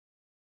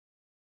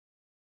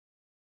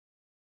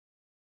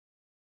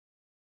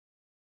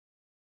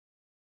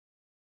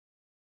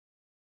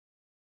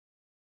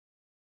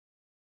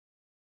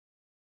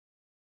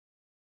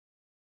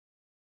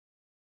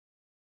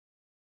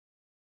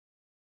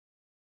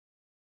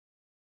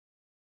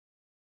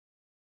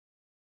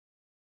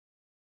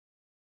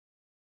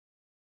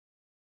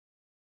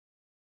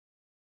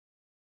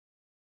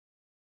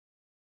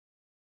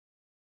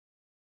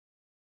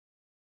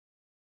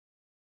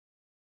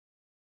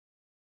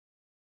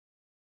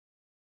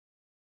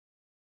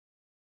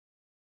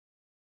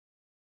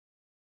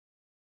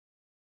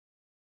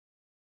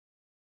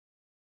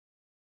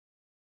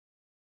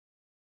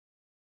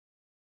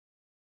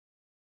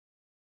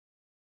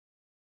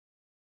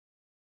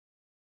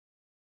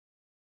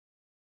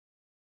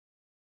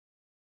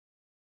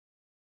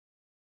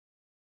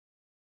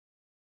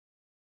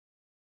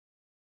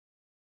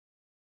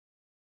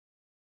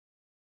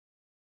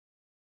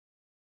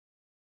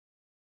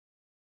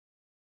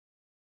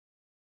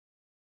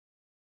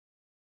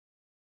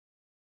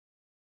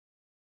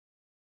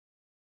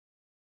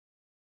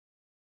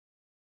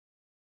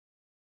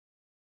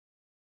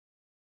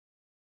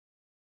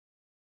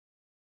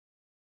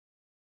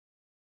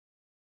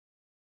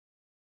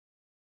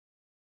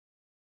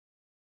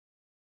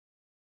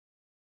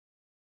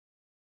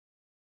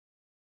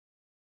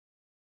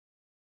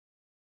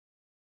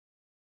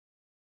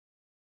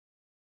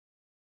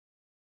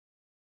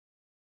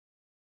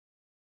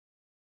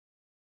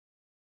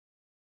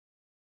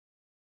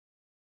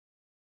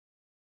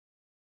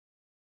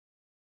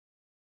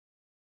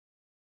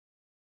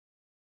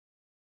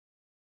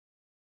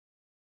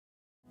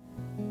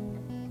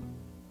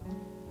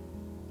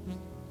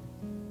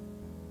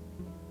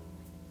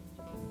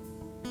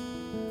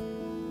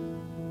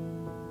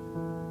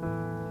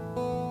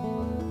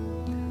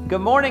Good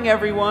morning,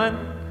 everyone,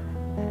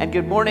 and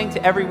good morning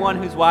to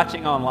everyone who's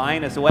watching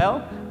online as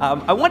well.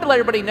 I wanted to let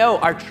everybody know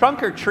our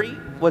trunk or treat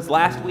was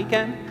last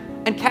weekend,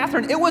 and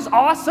Catherine, it was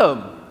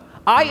awesome.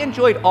 I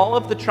enjoyed all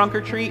of the trunk or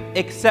treat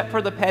except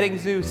for the petting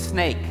zoo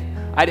snake.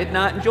 I did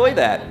not enjoy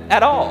that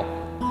at all,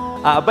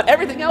 but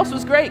everything else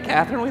was great,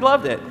 Catherine. We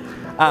loved it.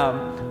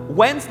 This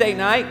Wednesday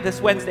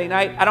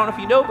night, I don't know if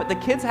you know, but the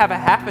kids have a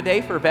half a day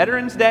for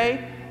Veterans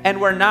Day,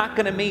 and we're not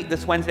going to meet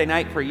this Wednesday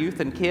night for youth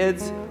and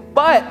kids.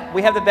 But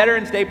we have the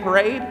Veterans Day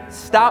Parade.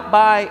 Stop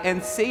by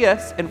and see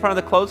us in front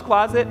of the clothes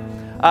closet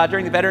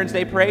during the Veterans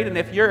Day Parade. And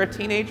if you're a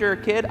teenager or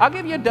kid, I'll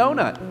give you a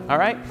donut, all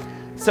right?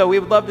 So we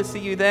would love to see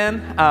you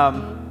then.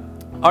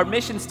 Our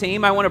missions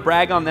team, I want to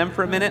brag on them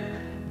for a minute.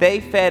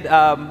 They fed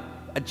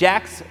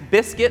Jack's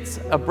Biscuits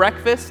a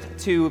breakfast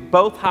to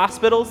both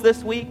hospitals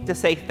this week to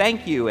say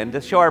thank you and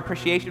to show our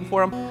appreciation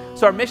for them.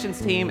 So our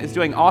missions team is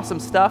doing awesome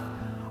stuff.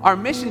 Our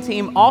mission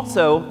team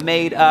also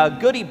made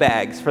goodie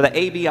bags for the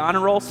AB Honor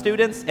Roll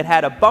students. It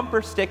had a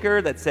bumper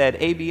sticker that said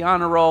AB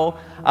Honor Roll,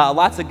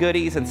 lots of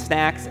goodies and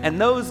snacks,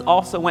 and those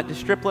also went to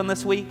Stripling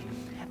this week.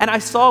 And I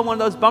saw one of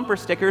those bumper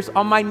stickers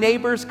on my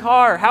neighbor's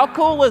car. How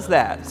cool was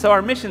that? So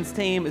our missions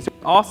team is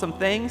doing awesome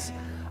things.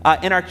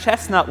 In our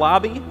Chestnut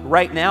lobby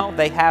right now,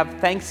 they have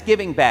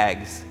Thanksgiving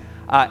bags,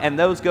 and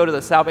those go to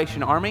the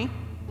Salvation Army.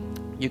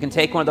 You can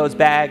take one of those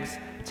bags,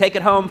 take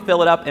it home,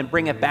 fill it up, and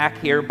bring it back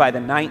here by the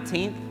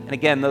 19th. And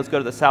again, those go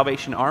to the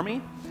Salvation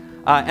Army.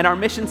 And our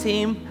mission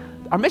team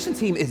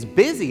is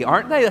busy,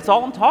 aren't they? That's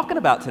all I'm talking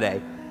about today.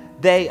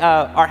 They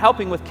are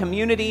helping with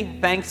Community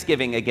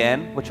Thanksgiving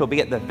again, which will be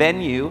at the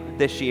venue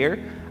this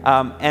year.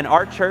 And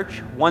our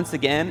church, once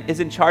again, is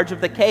in charge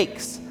of the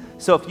cakes.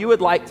 So if you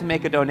would like to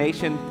make a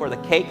donation for the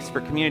cakes for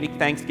Community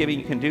Thanksgiving,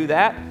 you can do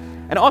that.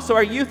 And also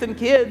our youth and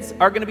kids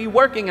are going to be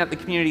working at the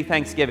Community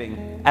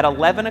Thanksgiving at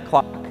 11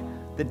 o'clock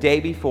the day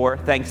before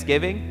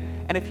Thanksgiving.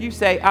 And if you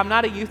say, I'm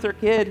not a youth or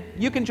kid,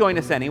 you can join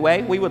us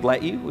anyway. We would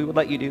let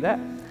you do that.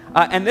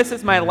 And this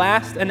is my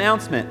last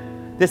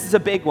announcement. This is a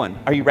big one.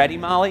 Are you ready,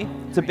 Molly?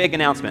 It's a big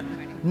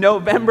announcement.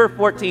 November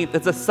 14th,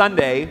 it's a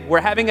Sunday.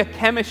 We're having a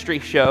chemistry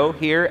show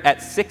here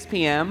at 6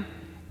 p.m.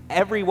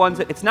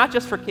 It's not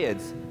just for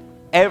kids.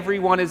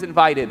 Everyone is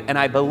invited. And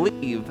I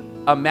believe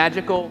a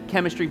magical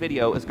chemistry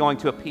video is going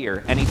to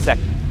appear any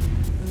second.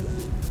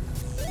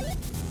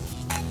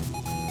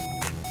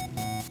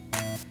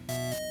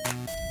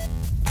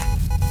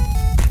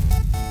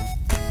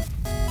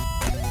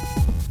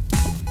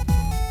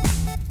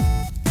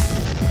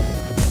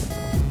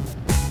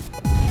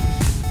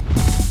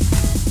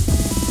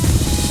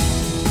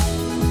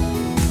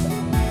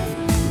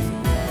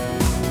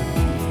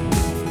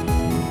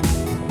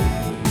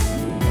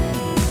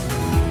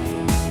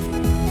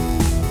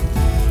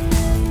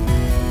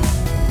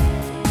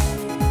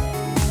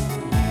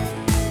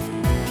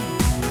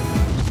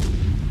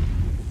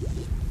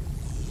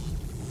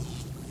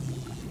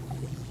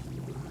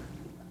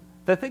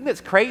 The thing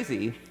that's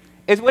crazy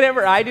is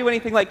whenever I do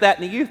anything like that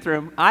in the youth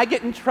room, I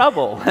get in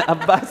trouble.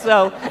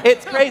 So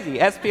it's crazy.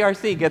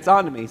 SPRC gets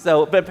on to me.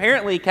 But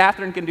apparently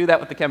Catherine can do that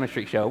with the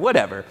chemistry show.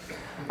 Whatever.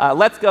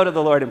 Let's go to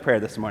the Lord in prayer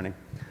this morning.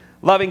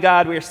 Loving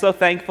God, we are so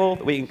thankful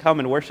that we can come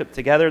and worship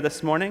together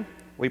this morning.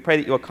 We pray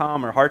that you will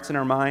calm our hearts and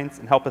our minds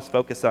and help us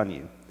focus on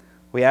you.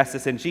 We ask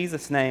this in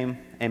Jesus' name.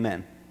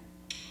 Amen.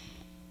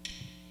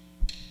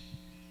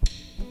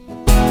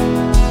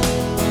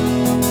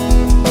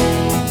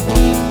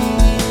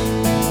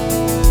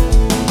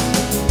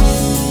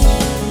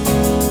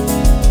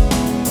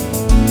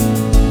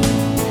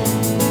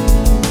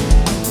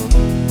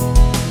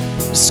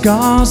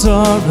 Scars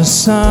are a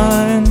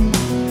sign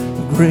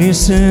of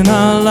grace in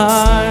our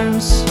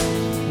lives.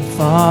 And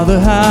Father,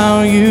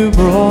 how you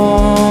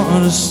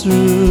brought us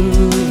through.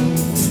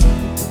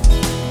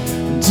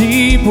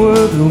 Deep were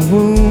the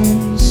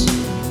wounds,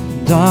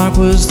 dark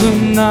was the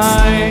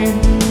night.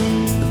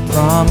 The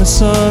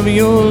promise of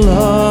your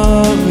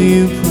love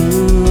you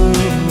proved.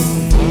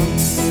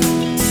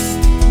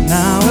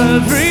 Now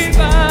every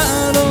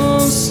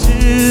battle's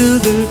still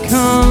to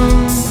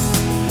come.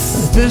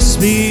 Let this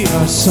be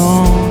our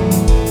song.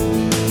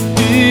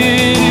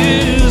 It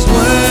is well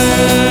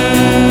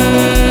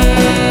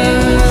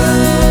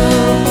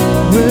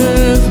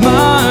with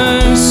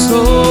my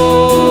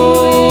soul.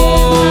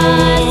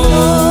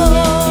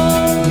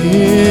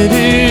 It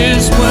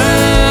is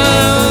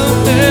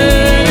well,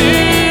 it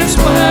is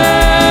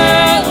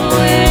well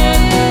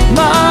with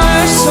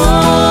my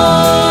soul.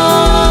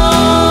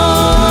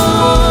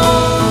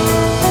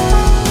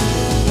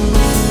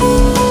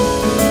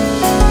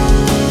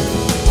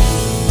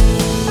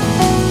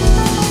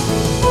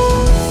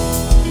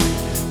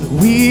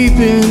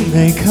 Weeping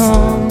may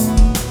come,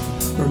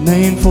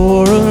 remain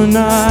for a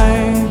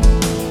night.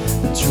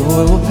 The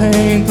joy will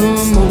paint the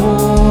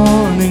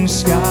morning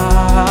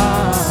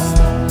sky.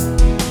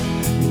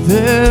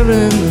 There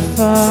in the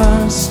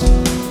fast,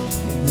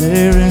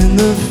 there in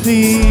the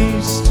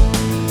feast,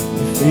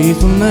 your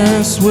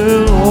faithfulness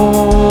will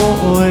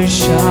always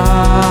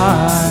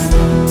shine.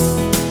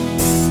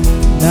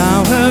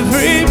 Now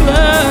every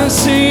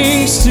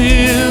blessing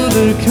still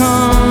to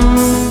come.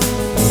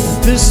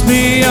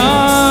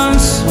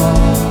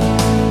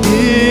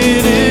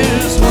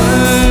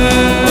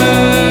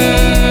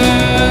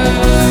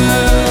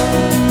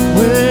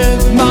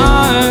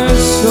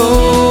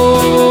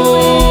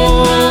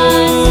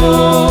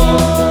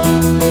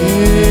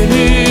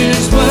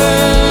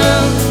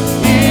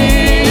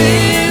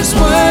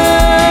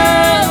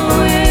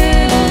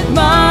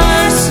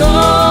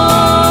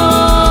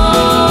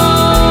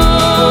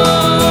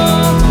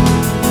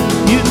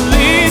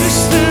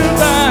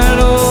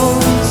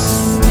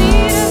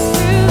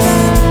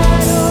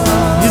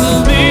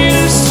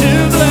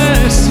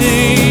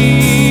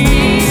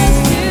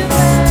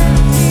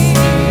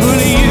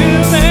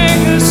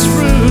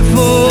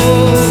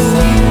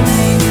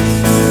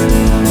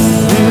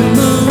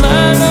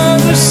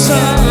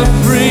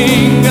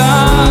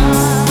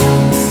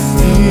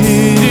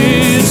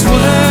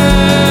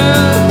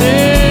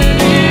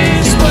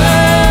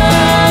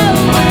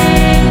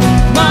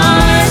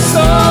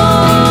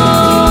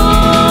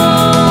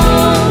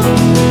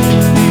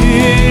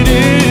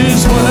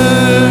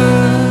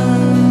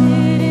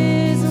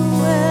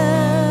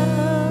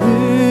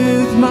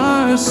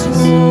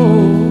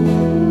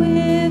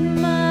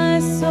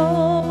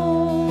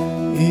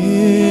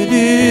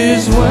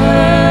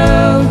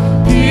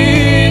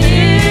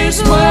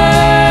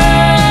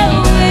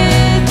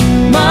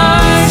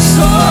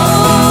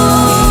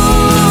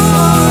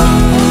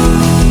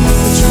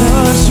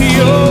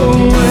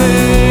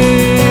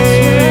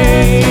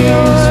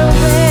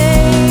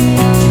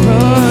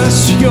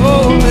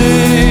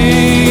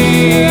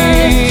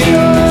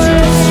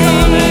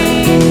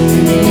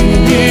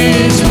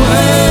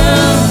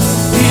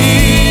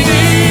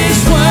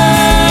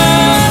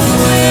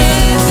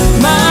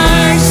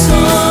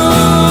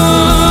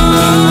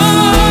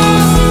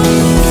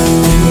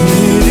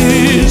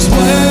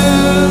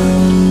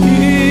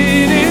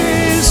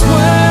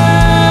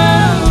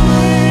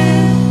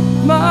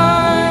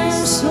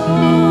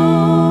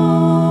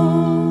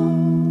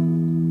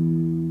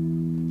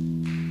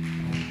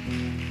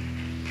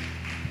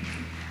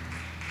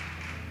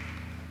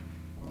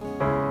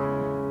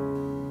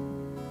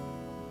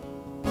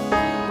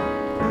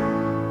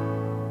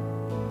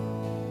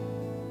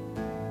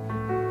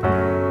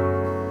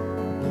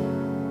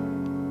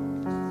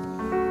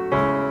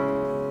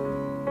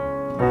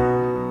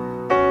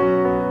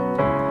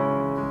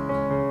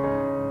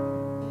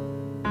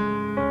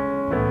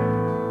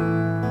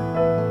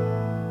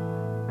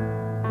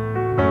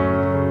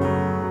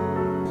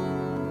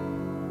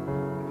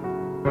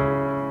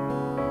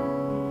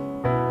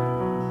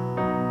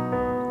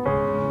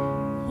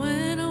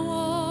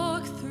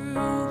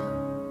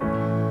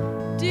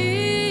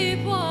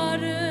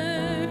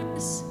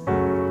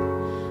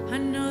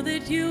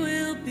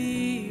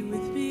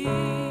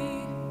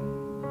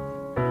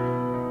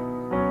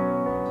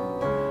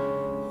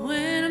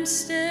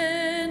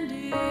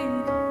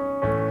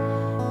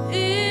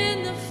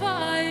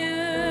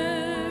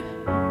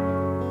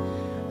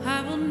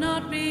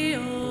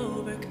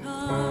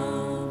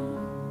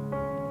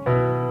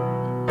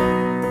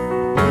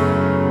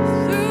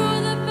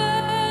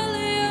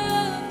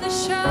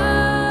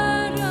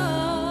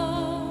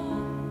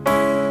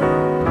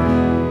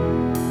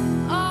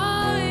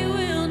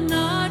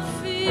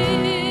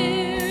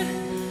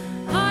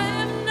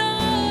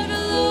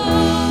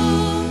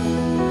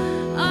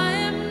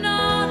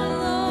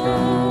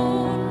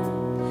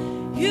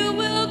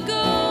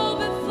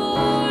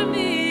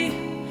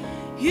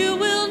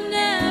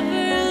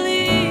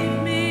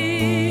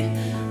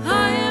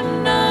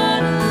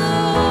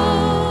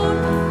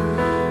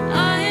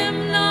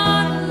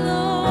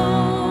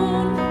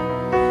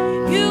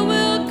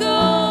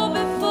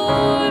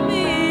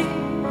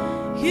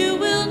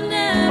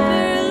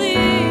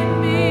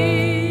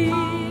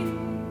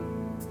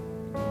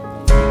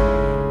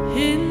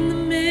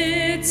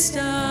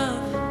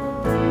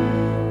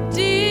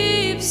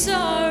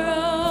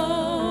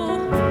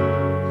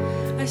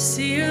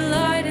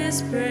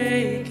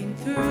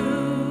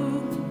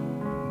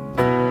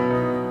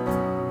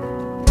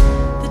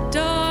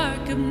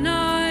 of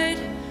night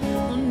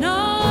will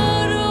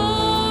not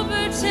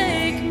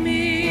overtake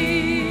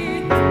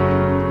me.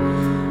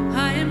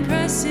 I am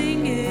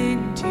pressing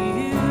into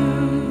you.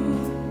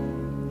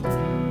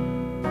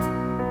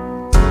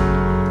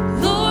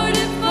 Lord,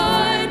 if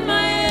fight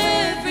my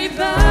every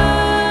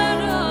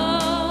battle,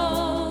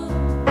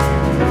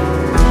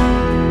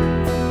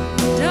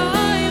 and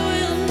I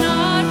will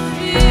not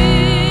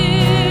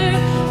fear.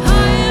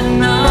 I am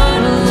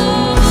not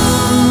alone.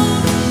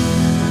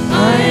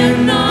 I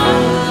am not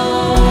alone.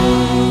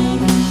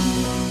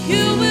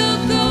 You will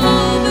go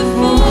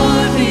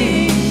before me.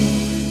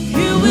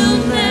 You will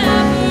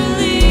never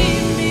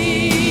leave me.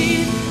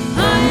 I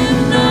am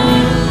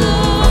not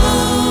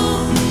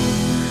alone.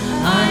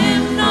 I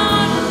am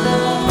not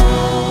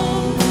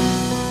alone.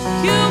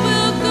 You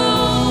will go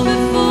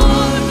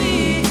before me.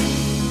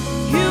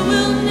 You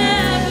will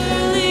never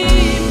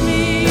leave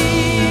me.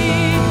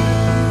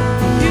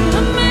 You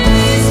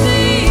amaze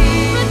me,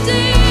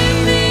 redeem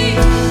me.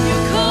 You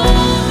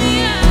call me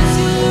as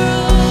your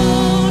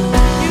own.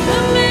 You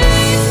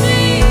amaze me,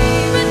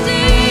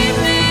 redeem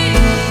me.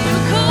 You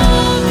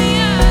call me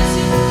as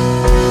your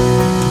own.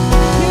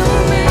 You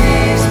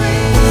amaze me,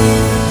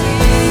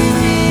 redeem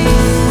me.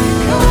 You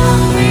call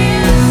me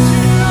as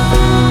your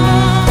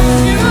own.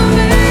 You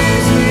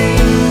amaze me,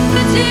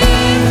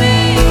 redeem me.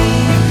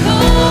 You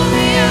call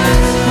me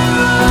as your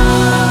own.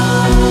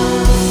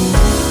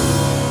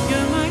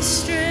 You're my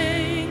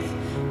strength,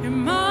 you're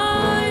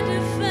my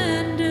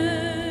defender.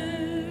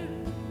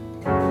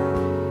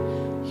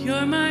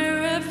 You're my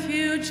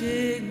refuge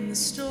in the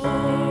storm.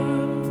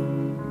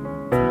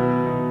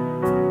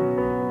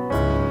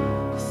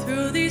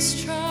 Through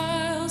these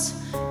trials,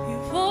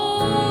 you've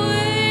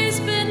always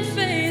been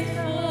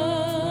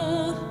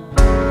faithful.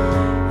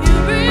 You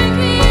bring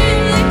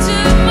healing to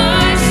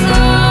my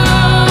soul.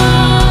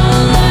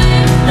 I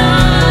am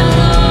not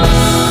alone.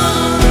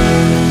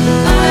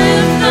 I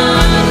am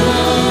not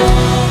alone.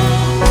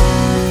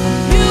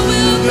 You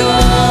will go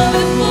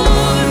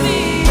before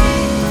me.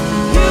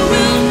 You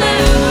will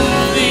never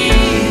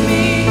leave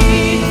me.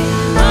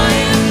 I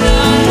am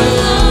not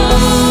alone.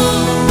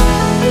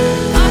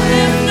 I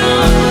am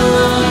not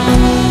alone.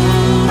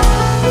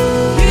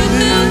 You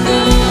will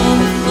go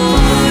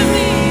before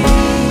me.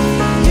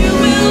 You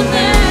will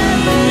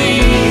never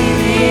leave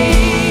me.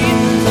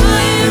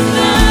 I am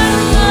not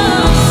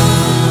alone.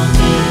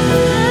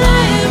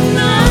 I am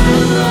not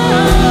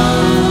alone.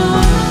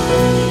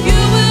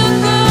 You will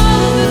go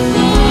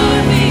before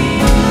me.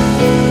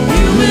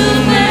 You will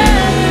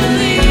never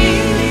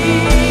leave me.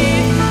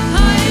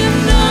 I am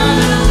not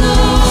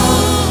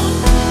alone.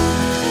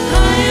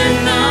 I am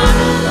not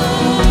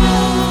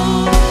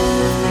alone.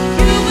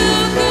 You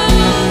will go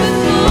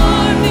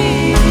before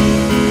me.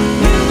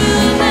 You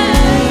will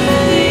never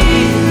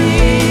leave me.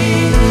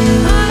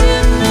 I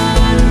am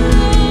not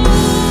alone.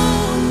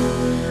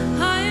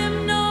 I am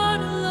not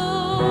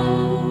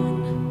alone.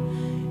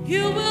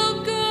 You will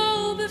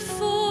go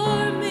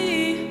before me.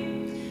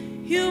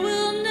 You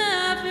will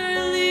never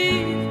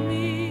leave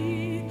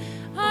me.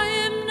 I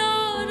am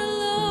not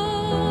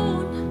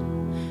alone.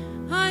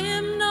 I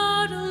am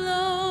not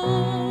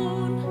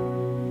alone.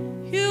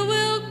 You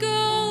will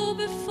go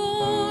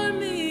before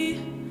me.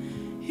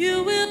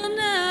 You will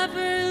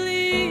never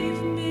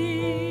leave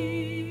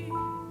me.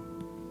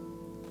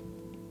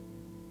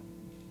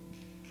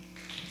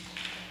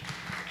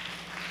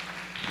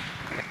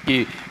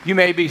 You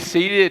may be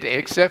seated,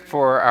 except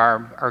for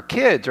our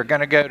kids are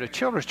going to go to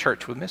Children's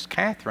Church with Miss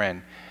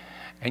Catherine.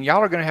 And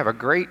y'all are going to have a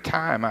great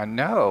time. I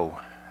know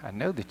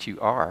that you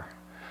are.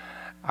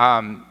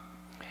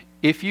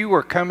 If you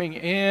were coming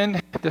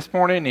in this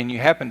morning and you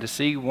happen to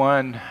see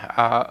one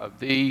of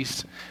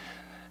these,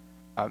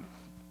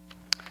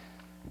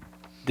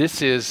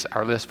 this is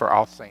our list for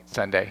All Saints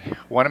Sunday.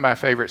 One of my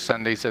favorite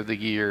Sundays of the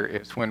year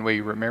is when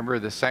we remember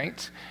the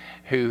saints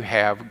who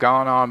have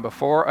gone on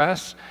before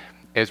us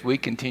as we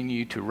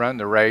continue to run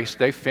the race.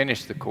 They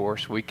finished the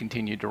course. We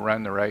continue to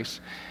run the race.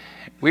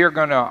 We are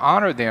going to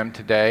honor them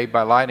today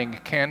by lighting a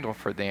candle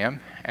for them,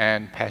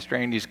 and Pastor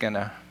Andy's going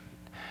to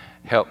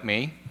help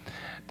me.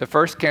 The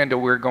first candle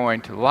we're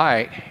going to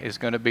light is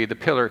going to be the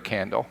pillar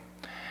candle.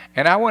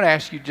 And I want to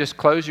ask you just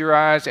close your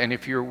eyes, and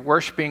if you're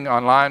worshiping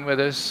online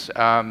with us,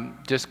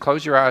 just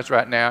close your eyes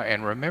right now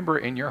and remember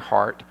in your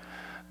heart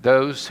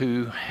those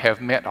who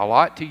have meant a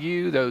lot to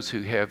you, those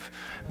who have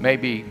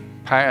maybe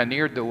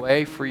pioneered the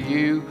way for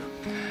you.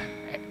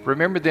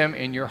 Remember them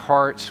in your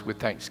hearts with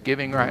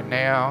thanksgiving right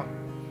now.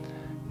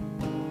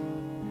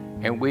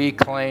 And we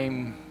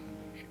claim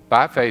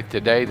by faith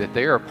today that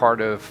they are part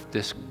of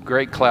this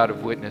great cloud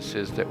of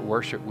witnesses that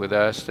worship with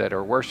us, that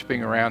are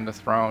worshiping around the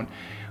throne.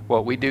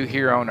 What we do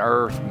here on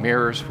earth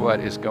mirrors what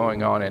is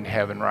going on in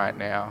heaven right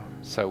now.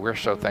 So we're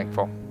so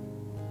thankful.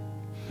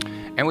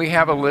 And we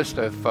have a list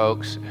of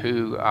folks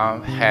who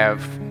have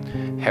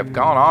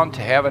gone on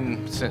to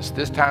heaven since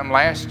this time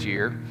last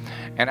year.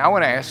 And I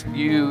want to ask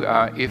you,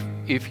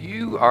 if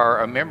you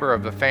are a member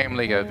of the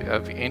family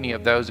of any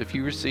of those, if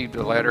you received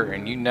a letter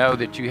and you know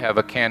that you have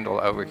a candle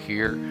over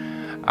here,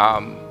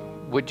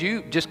 would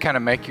you just kind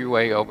of make your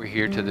way over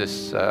here to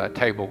this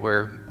table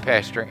where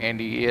Pastor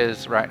Andy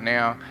is right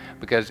now?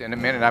 Because in a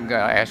minute I'm going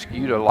to ask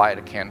you to light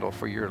a candle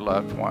for your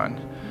loved one.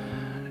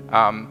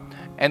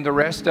 And the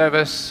rest of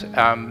us,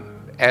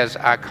 as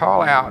I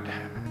call out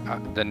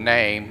the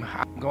name,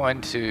 I'm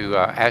going to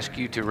ask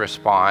you to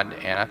respond,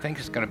 and I think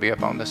it's going to be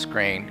up on the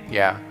screen.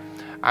 Yeah.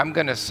 I'm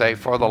going to say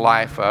for the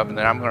life of, and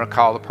then I'm going to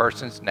call the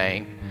person's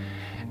name,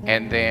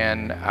 and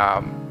then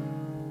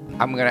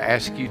I'm going to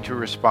ask you to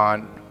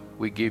respond,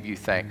 we give you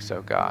thanks,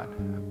 oh God.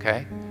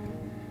 Okay?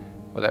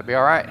 Will that be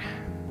all right?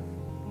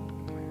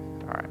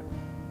 All right.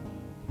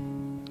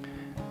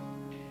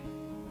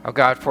 Oh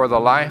God, for the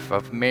life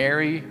of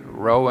Mary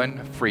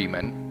Rowan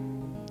Freeman,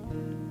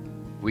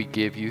 we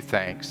give you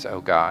thanks,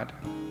 oh God.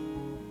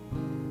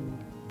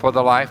 For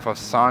the life of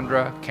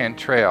Sandra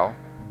Cantrell,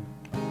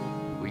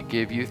 we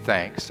give you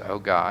thanks, oh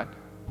God.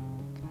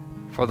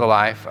 For the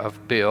life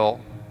of Bill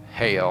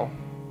Hale,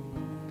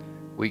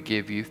 we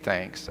give you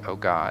thanks, oh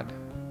God.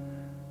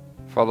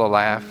 For the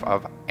life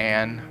of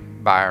Ann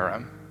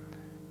Byram,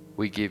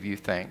 we give you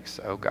thanks,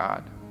 oh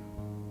God.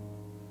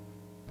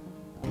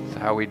 So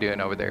how are we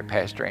doing over there,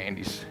 Pastor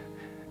Andy's?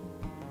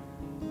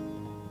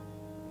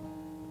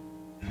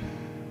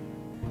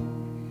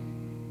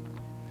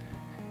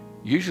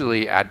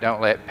 Usually I don't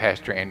let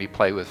Pastor Andy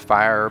play with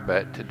fire,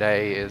 but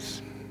today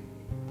is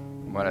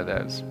one of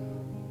those.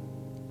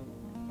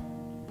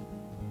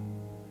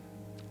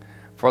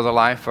 For the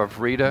life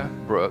of Rita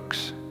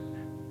Brooks,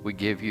 we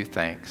give you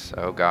thanks,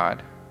 oh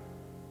God.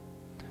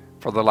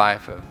 For the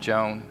life of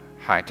Joan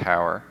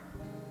Hightower,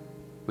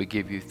 we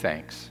give you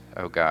thanks,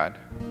 oh God.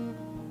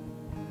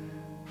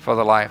 For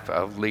the life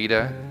of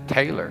Lita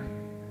Taylor,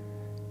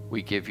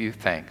 we give you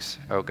thanks,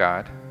 oh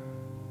God.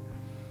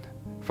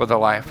 For the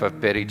life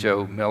of Betty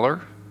Jo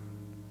Miller,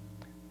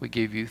 we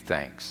give you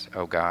thanks,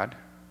 oh God.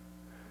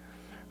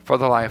 For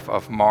the life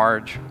of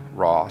Marge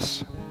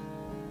Ross,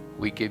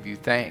 we give you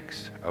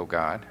thanks, oh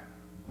God.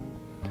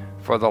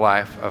 For the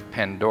life of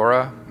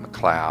Pandora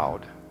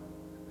McLeod,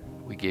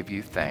 we give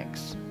you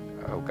thanks,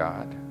 oh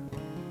God.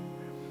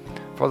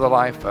 For the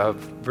life of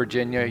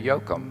Virginia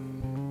Yoakum,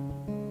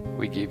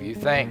 we give you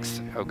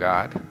thanks, oh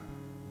God.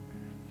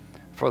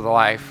 For the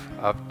life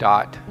of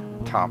Dot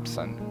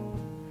Thompson,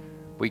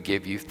 we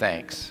give you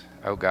thanks,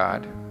 oh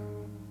God.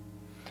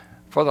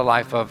 For the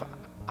life of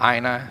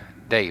Ina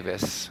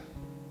Davis,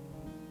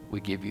 we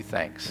give you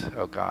thanks,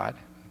 oh God.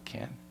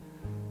 Ken.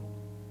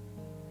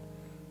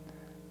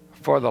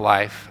 For the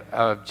life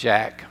of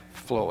Jack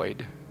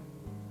Floyd,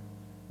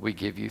 we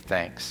give you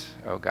thanks,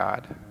 oh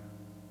God.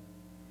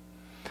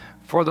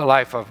 For the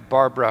life of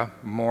Barbara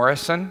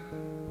Morrison,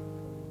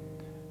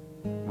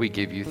 we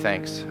give you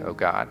thanks, oh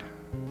God.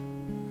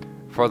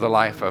 For the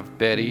life of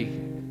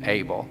Betty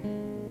Abel,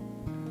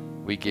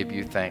 we give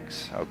you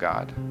thanks, oh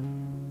God.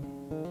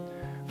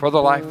 For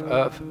the life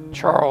of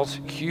Charles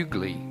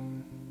Hughley,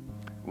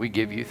 we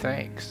give you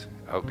thanks,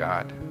 oh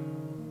God.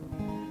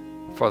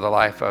 For the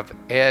life of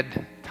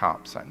Ed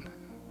Thompson,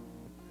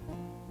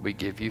 we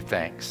give you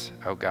thanks,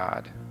 oh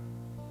God.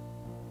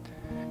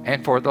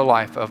 And for the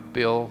life of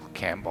Bill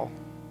Campbell,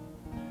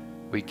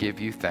 we give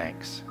you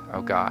thanks,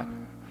 oh God.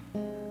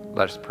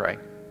 Let us pray.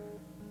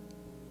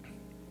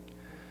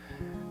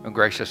 Oh,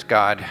 gracious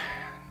God,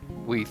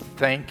 we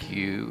thank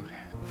you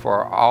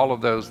for all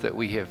of those that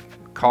we have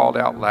called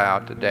out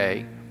loud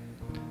today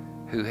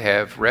who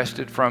have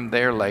rested from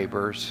their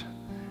labors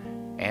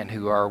and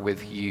who are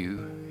with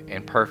you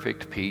in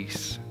perfect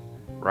peace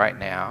right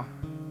now.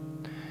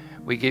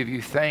 We give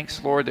you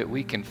thanks, Lord, that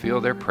we can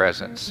feel their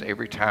presence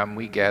every time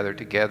we gather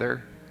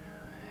together,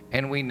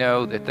 and we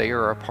know that they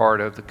are a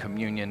part of the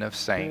communion of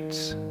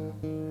saints.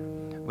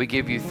 We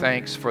give you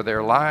thanks for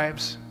their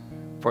lives,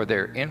 for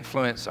their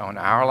influence on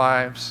our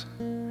lives,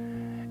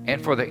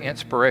 and for the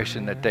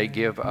inspiration that they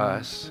give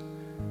us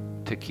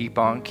to keep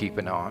on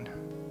keeping on.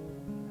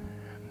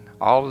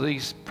 All of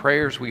these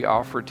prayers we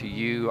offer to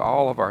you,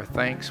 all of our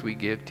thanks we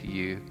give to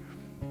you,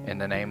 in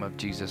the name of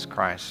Jesus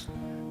Christ,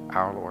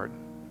 our Lord.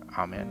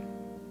 Amen.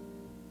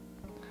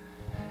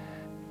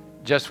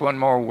 Just one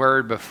more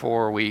word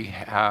before we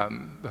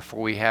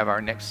have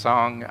our next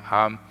song.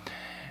 I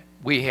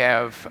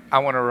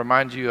want to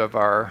remind you of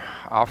our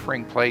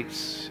offering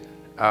plates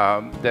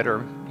that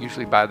are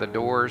usually by the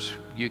doors.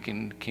 You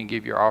can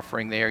give your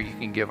offering there. You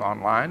can give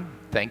online.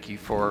 Thank you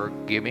for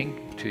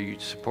giving to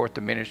support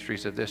the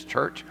ministries of this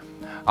church.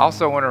 I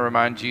also want to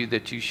remind you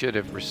that you should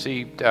have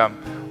received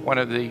one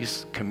of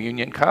these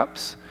communion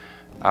cups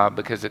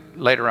because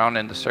later on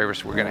in the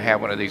service we're going to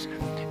have one of these.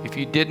 If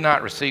you did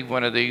not receive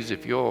one of these,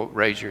 if you'll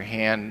raise your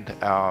hand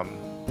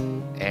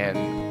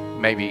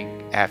and maybe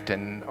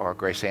Afton or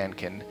Grace Ann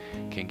can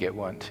get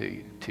one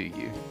to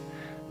you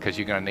because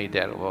you're going to need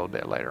that a little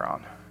bit later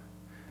on.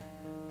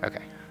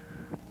 Okay.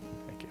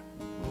 Thank you.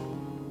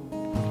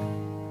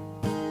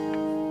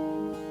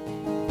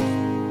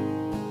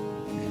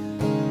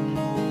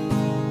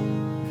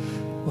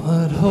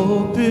 What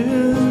hope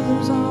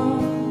is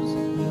ours,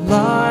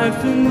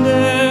 life and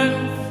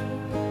death,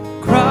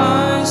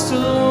 Christ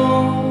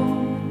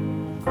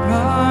alone,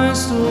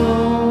 Christ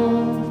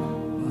alone.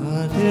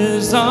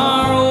 is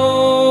our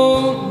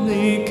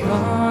only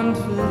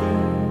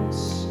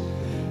confidence,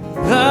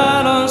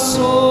 that our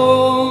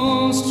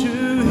souls to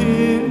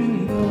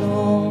Him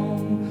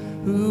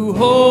belong, who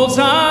holds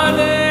our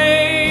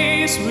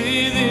days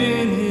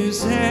within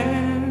His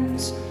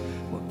hands.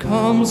 What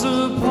comes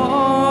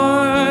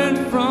apart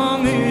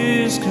from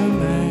His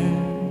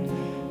command,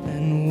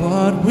 and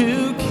what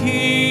will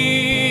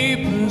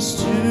keep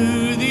us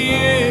to the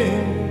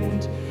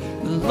end?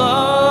 The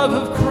love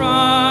of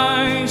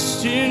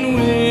Christ in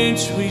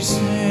which we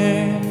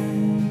stand.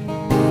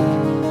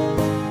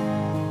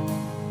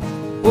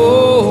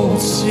 Oh,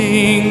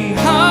 sing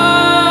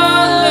hallelujah,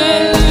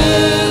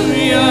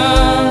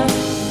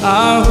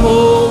 our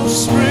hope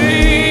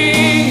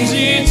springs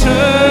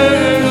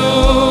eternal.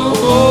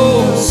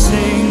 Oh,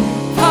 sing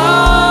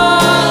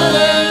hallelujah,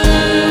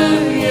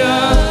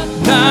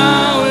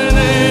 now and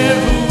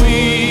ever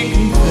we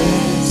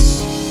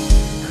confess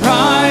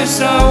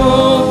Christ our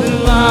hope in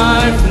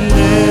life and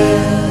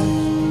death.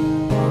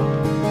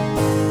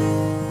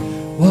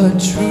 What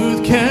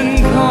truth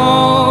can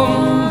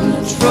calm the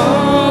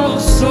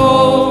troubled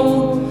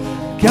soul?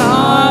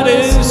 God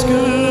is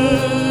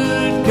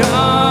good,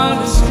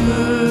 God is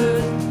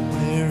good.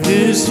 There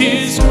is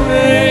His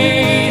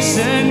grace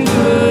and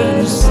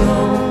goodness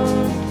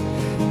known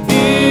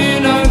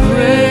in our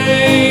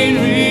great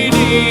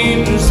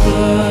Redeemer's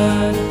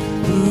blood,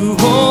 who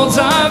holds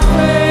our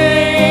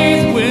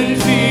faith when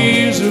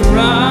fears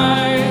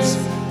arise,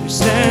 who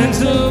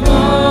stands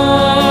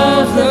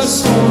above the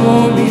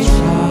stormy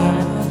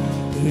trial,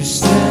 who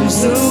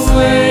stems the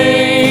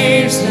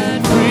waves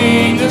that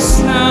bring us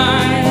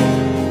nigh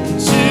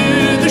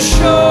to the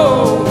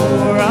shore,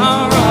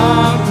 our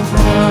rock of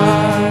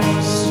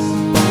Christ.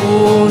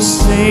 Oh,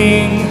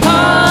 sing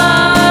hallelujah,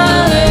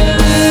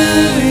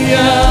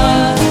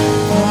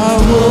 our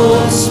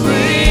hope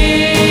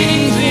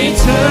springs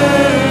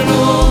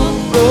eternal.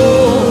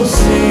 Oh,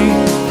 sing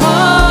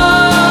hallelujah,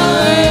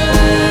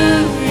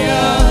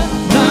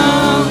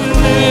 now and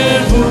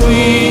ever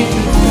we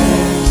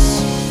confess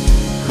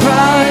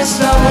Christ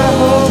our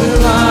hope in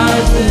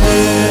life and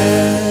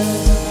death.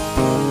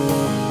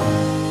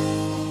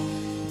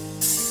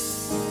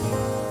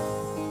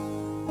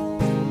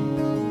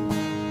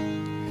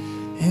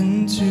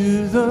 Into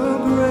the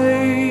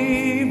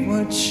grave,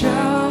 what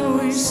shall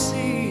we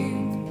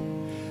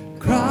sing?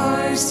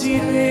 Christ He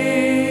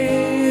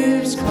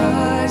lives,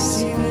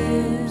 Christ He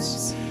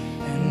lives.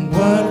 And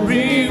what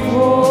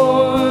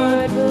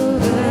reward will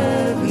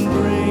heaven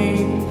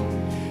bring?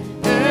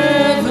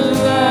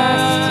 Everlasting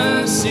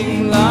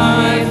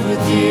life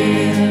with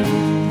Him.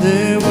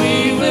 There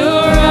we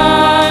will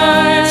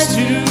rise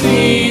to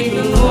meet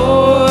the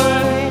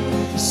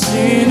Lord.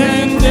 Sin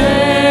and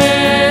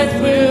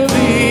death will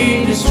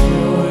be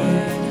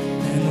destroyed,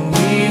 and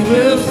we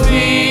will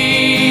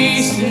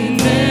feast in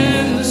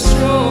endless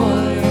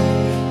joy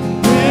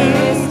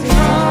with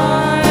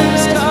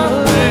Christ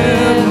our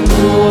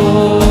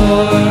evermore.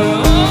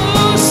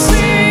 Oh,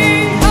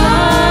 sing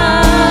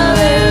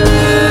hallelujah,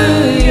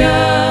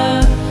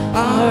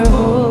 our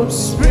hope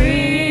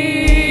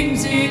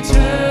springs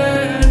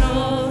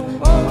eternal.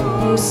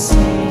 Oh,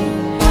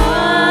 sing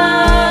hallelujah,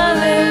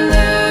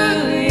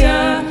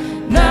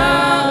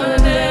 now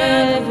and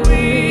ever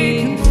we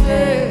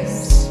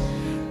confess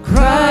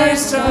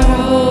Christ our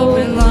hope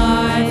in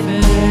life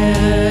and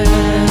death.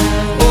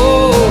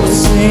 Oh,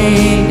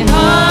 sing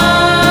hallelujah,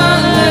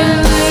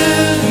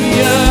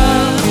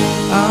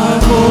 our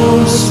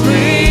hope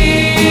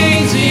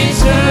springs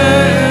eternal.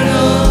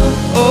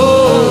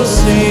 Oh,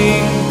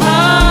 sing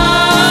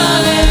hallelujah,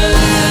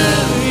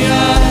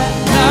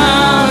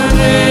 now and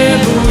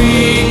ever we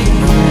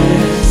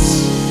confess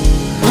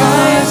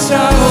Christ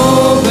our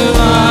hope in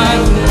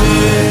life and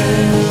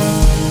death.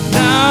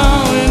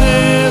 Now and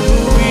ever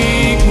we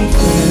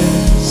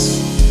confess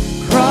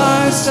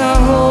Christ our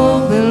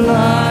hope in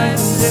life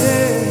and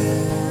death.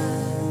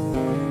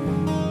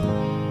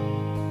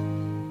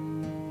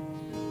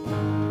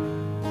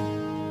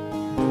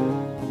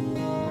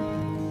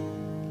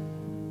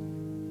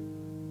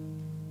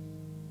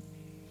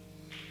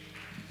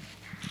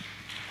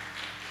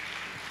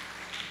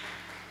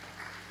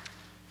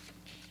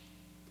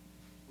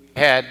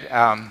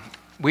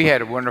 We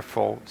had a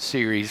wonderful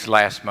series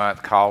last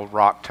month called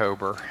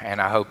Rocktober, and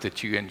I hope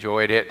that you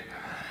enjoyed it.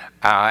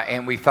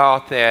 And we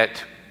thought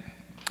that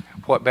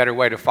what better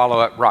way to follow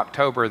up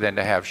Rocktober than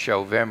to have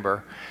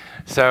Showvember.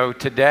 So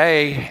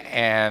today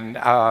and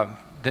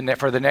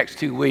for the next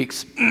 2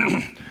 weeks,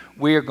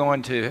 we are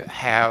going to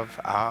have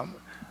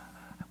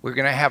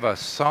a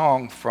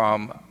song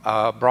from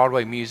a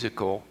Broadway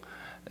musical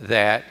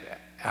that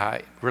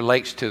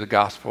relates to the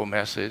gospel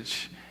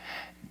message.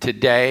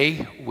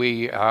 Today,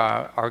 we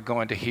are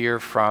going to hear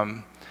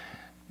from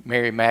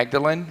Mary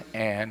Magdalene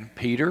and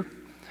Peter,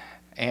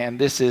 and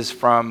this is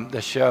from the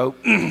show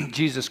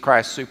Jesus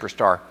Christ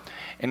Superstar.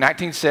 In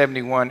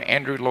 1971,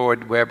 Andrew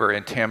Lloyd Webber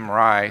and Tim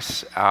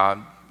Rice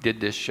did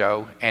this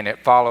show, and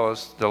it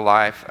follows the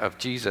life of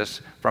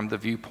Jesus from the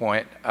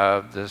viewpoint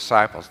of the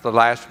disciples, the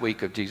last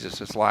week of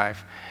Jesus'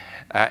 life.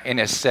 and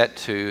it's set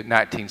to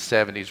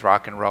 1970s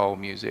rock and roll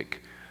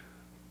music.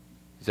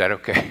 Is that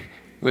okay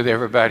with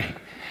everybody?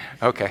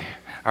 Okay.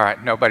 All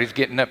right. Nobody's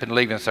getting up and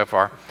leaving so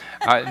far.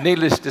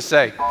 Needless to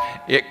say,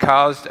 it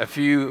caused a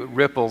few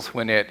ripples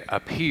when it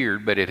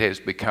appeared, but it has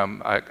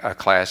become a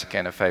classic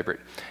and a favorite.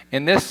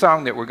 In this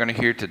song that we're going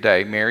to hear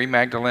today, Mary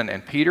Magdalene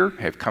and Peter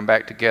have come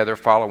back together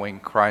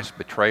following Christ's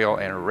betrayal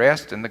and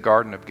arrest in the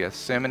Garden of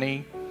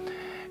Gethsemane.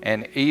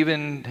 And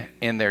even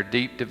in their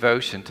deep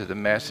devotion to the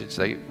message,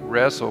 they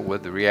wrestle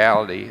with the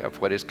reality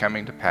of what is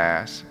coming to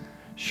pass.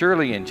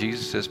 Surely in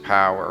Jesus'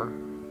 power,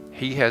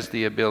 He has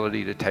the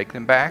ability to take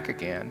them back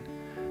again,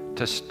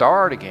 to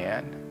start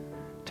again,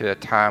 to a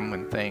time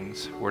when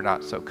things were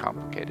not so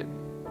complicated.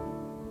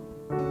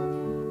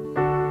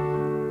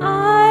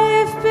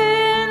 I've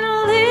been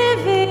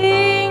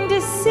living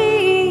to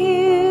see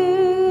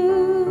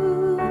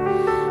you,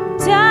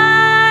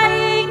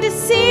 dying to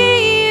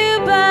see you,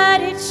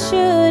 but it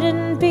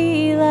shouldn't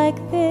be like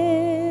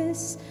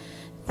this.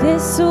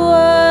 This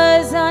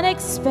was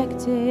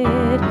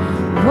unexpected.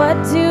 What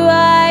do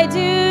I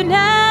do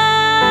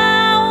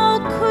now?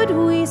 Could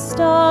we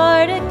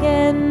start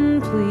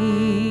again,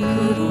 please?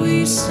 Could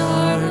we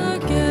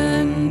start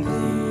again,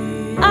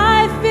 please?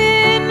 I've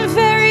been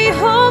very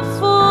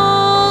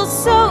hopeful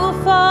so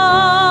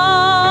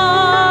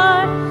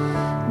far.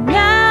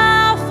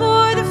 Now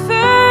for the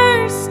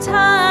first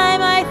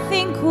time I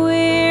think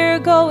we're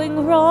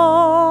going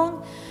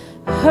wrong.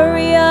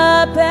 Hurry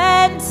up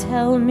and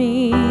tell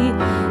me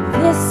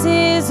this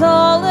is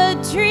all a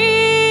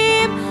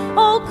dream.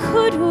 Oh,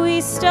 could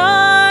we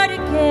start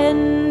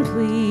again,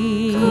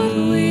 please? Could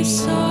we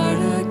start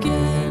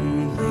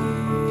again,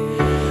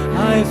 please?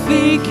 I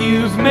think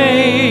you've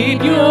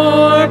made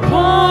your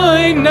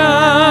point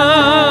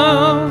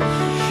now.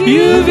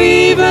 You've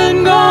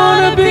even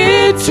gone a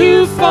bit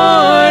too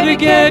far to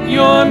get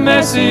your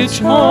message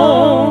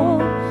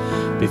home.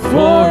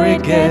 Before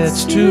it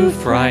gets too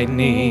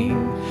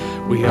frightening,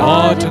 we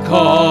ought to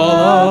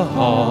call a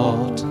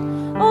halt.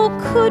 Oh,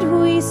 could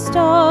we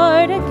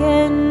start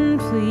again,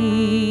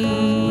 please?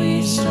 Could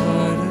we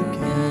start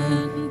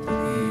again,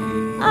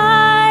 please?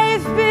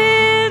 I've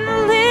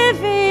been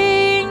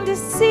living to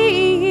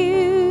see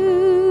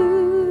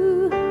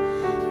you,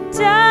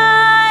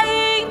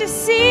 dying to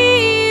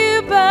see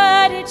you,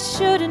 but it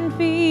shouldn't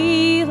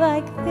be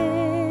like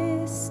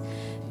this.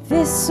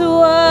 This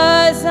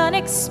was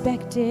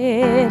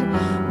unexpected.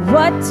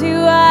 What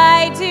do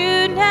I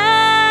do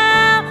now?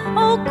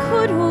 Oh,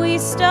 could we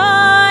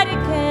start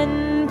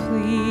again,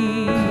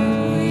 please?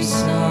 Could we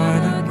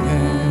start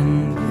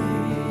again,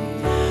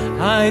 please?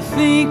 I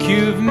think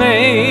you've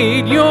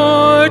made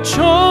your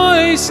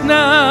choice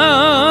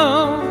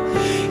now.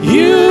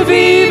 You've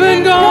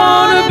even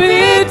gone a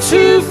bit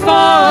too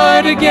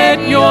far to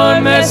get your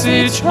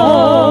message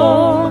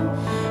home.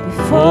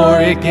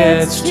 Before it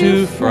gets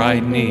too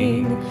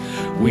frightening,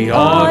 we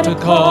ought to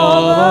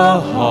call a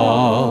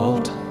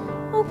halt.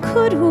 Oh,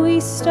 could we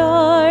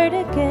start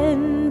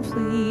again,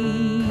 please?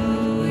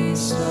 Could we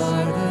start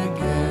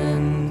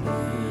again,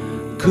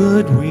 please?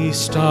 Could we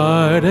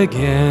start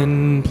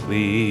again,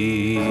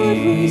 please?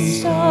 Could we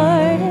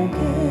start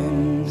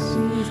again,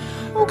 please?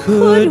 Oh,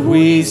 Could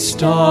we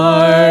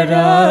start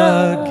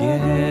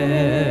again?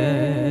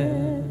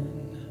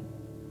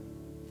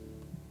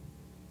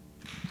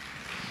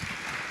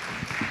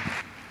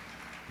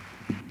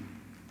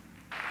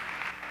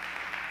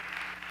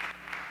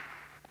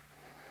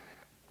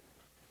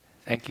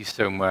 Thank you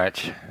so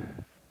much. I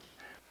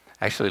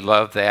actually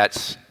love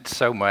that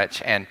so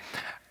much. And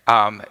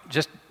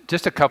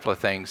just a couple of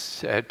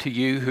things to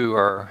you who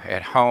are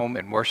at home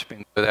and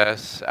worshiping with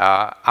us.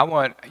 I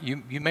want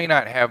you may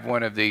not have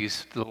one of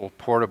these little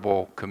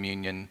portable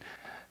communion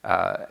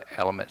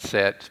element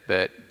sets,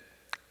 but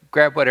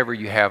grab whatever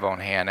you have on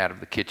hand out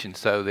of the kitchen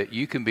so that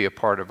you can be a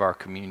part of our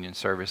communion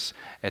service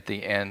at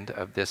the end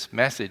of this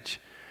message.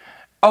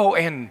 Oh,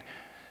 and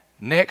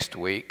next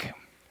week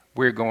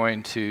we're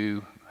going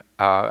to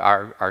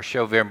our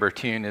Showvember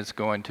tune is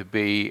going to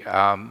be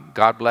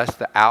God Bless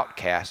the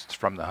Outcasts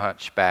from the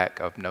Hunchback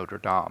of Notre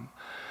Dame.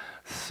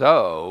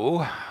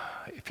 So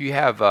if you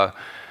have a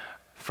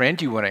friend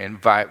you want to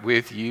invite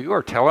with you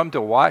or tell them to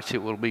watch, it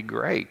will be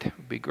great. It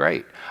will be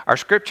great. Our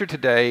scripture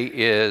today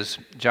is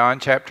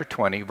John chapter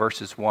 20,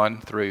 verses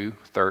 1 through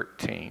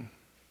 13.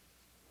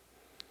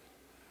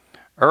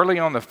 Early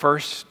on the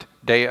first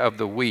day of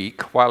the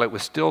week, while it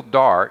was still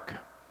dark,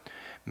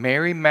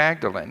 Mary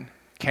Magdalene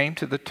came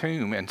to the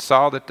tomb and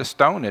saw that the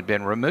stone had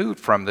been removed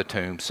from the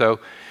tomb. So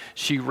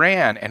she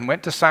ran and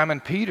went to Simon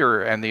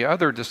Peter and the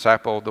other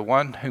disciple, the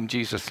one whom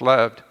Jesus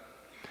loved,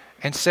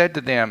 and said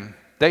to them,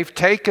 "They've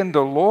taken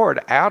the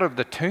Lord out of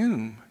the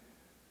tomb,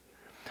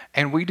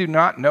 and we do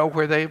not know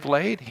where they've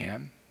laid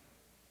him."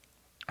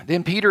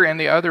 Then Peter and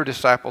the other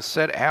disciple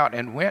set out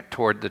and went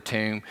toward the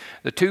tomb.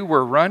 The two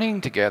were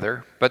running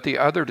together, but the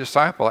other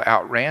disciple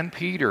outran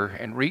Peter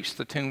and reached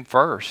the tomb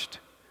first.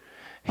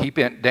 He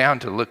bent down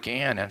to look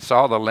in and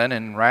saw the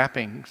linen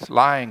wrappings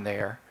lying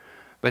there,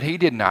 but he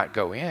did not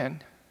go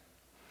in.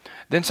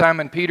 Then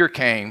Simon Peter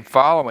came,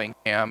 following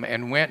him,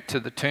 and went to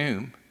the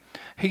tomb.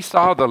 He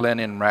saw the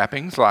linen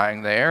wrappings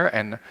lying there,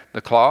 and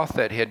the cloth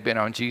that had been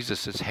on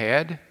Jesus'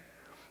 head,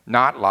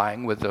 not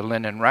lying with the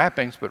linen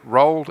wrappings, but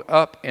rolled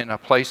up in a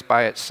place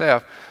by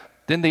itself.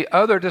 Then the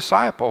other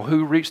disciple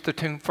who reached the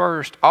tomb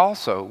first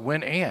also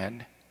went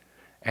in,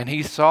 and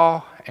he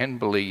saw and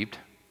believed.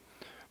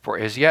 For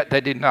as yet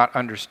they did not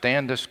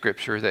understand the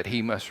scripture that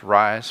he must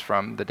rise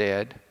from the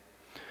dead.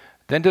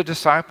 Then the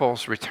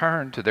disciples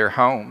returned to their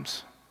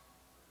homes.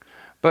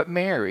 But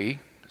Mary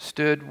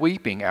stood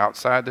weeping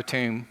outside the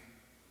tomb.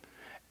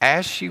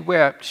 As she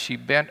wept, she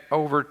bent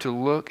over to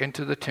look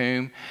into the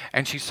tomb,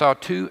 and she saw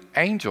two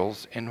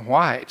angels in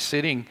white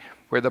sitting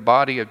where the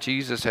body of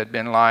Jesus had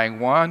been lying,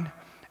 one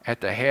at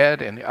the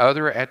head and the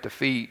other at the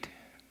feet.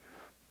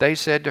 They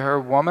said to her,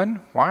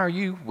 "Woman, why are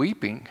you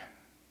weeping?"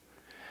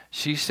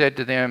 She said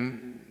to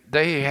them,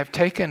 "They have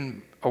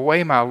taken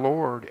away my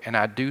Lord, and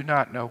I do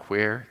not know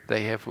where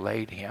they have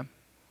laid him."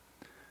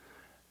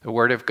 The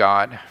word of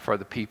God for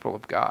the people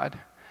of God.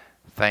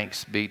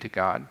 Thanks be to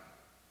God.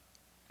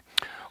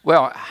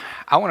 Well,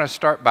 I want to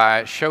start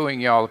by showing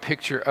y'all a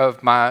picture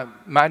of my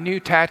new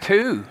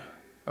tattoo.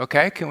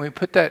 Okay, can we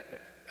put that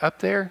up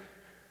there?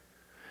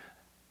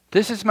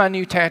 This is my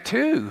new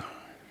tattoo.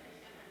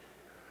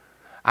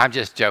 I'm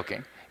just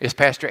joking. It's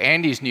Pastor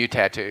Andy's new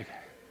tattoo.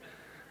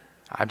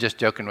 I'm just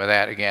joking with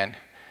that again.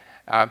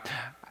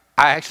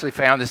 I actually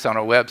found this on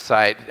a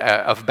website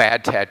of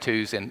bad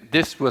tattoos, and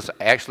this was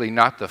actually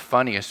not the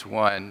funniest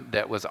one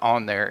that was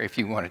on there, if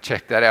you want to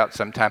check that out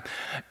sometime.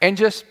 And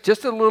just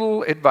a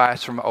little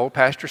advice from old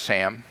Pastor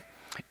Sam.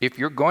 If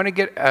you're going to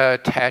get a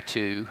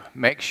tattoo,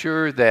 make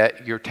sure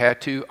that your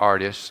tattoo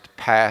artist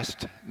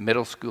passed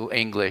middle school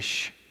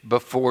English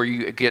before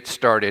you get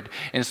started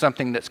in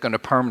something that's going to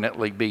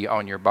permanently be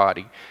on your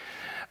body.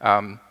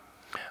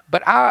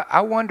 But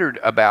I wondered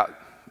about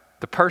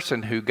the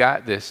person who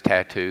got this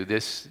tattoo,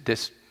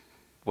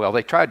 well,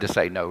 they tried to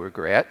say no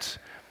regrets.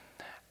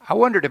 I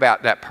wondered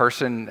about that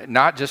person,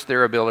 not just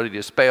their ability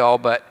to spell,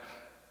 but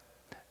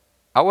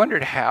I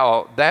wondered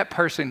how that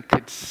person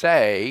could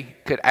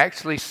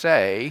actually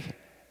say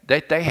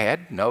that they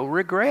had no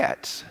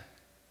regrets.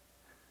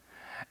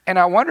 And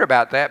I wonder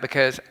about that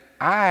because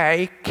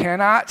I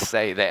cannot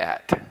say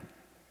that.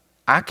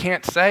 I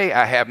can't say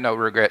I have no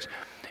regrets.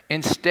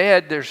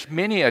 Instead, there's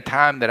many a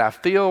time that I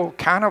feel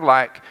kind of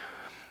like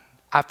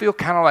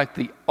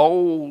the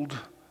old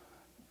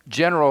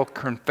general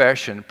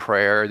confession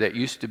prayer that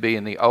used to be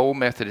in the old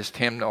Methodist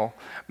hymnal.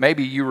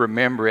 Maybe you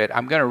remember it.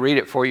 I'm going to read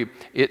it for you.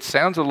 It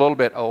sounds a little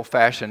bit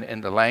old-fashioned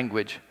in the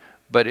language,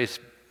 but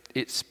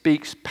it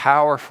speaks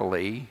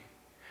powerfully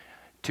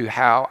to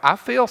how I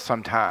feel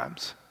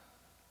sometimes.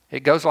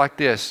 It goes like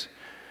this: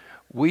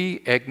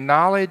 "We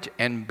acknowledge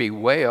and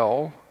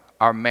bewail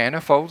our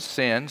manifold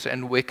sins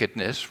and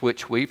wickedness,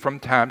 which we from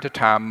time to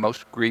time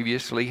most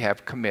grievously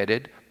have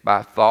committed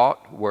by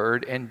thought,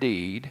 word, and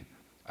deed,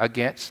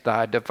 against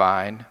thy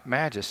divine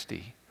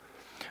majesty.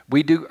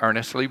 We do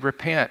earnestly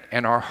repent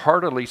and are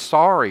heartily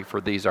sorry for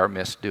these our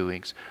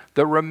misdoings.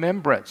 The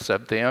remembrance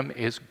of them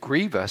is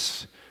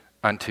grievous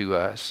unto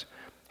us.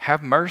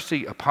 Have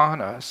mercy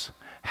upon us.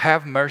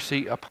 Have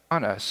mercy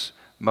upon us,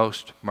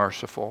 most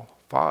merciful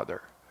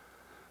Father."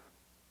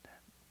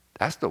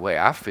 That's the way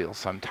I feel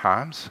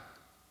sometimes.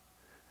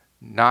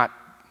 Not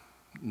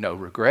no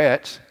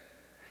regrets.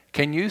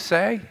 Can you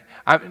say?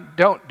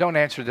 Don't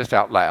answer this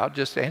out loud.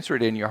 Just answer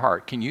it in your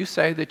heart. Can you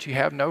say that you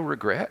have no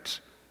regrets?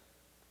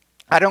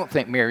 I don't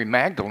think Mary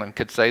Magdalene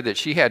could say that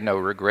she had no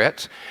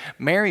regrets.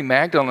 Mary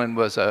Magdalene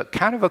was a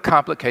kind of a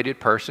complicated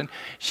person.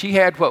 She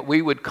had what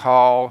we would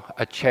call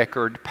a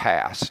checkered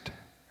past,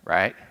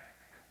 right?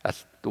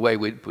 That's the way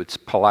we would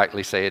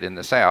politely say it in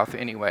the South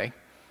anyway.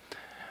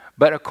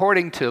 But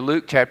according to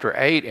Luke chapter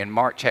 8 and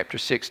Mark chapter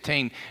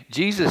 16,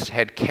 Jesus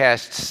had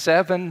cast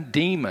 7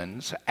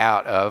 demons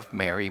out of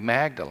Mary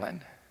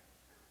Magdalene.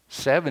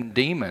 7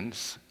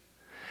 demons.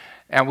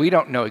 And we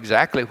don't know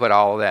exactly what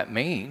all of that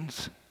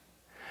means.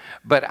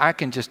 But I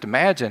can just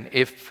imagine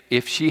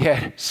if she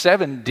had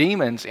 7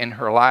 demons in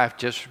her life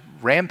just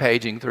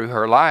rampaging through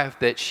her life,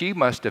 that she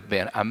must have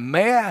been a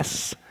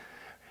mess.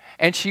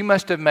 And she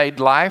must have made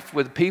life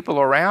with people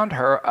around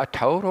her a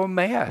total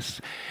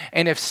mess.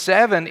 And if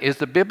 7 is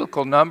the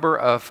biblical number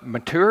of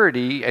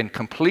maturity and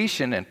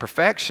completion and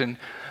perfection,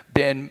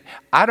 then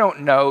I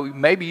don't know,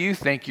 maybe you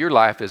think your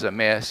life is a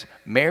mess.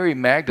 Mary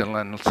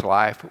Magdalene's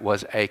life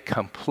was a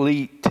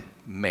complete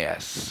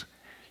mess.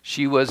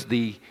 She was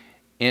the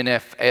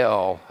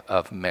NFL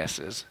of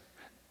messes,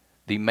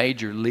 the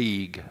major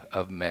league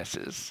of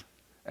messes,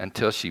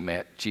 until she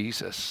met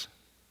Jesus.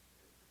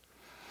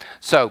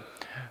 So,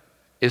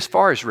 as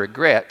far as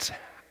regrets,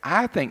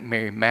 I think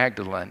Mary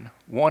Magdalene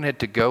wanted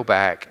to go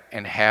back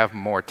and have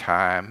more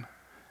time.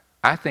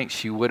 I think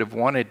she would have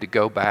wanted to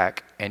go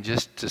back and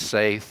just to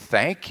say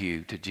thank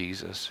you to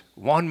Jesus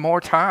one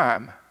more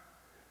time.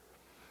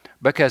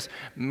 Because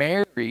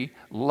Mary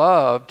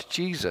loved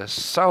Jesus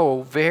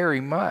so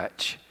very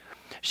much.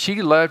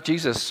 She loved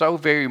Jesus so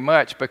very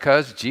much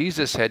because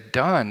Jesus had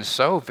done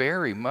so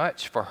very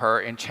much for her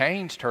and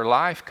changed her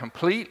life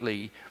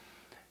completely.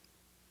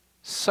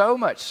 So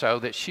much so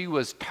that she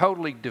was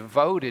totally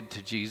devoted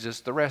to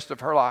Jesus the rest of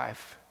her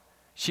life.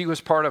 She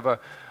was part of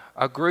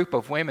a group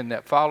of women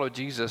that followed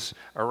Jesus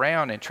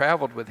around and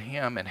traveled with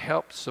him and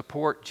helped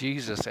support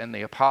Jesus and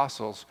the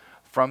apostles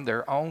from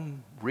their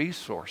own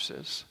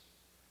resources.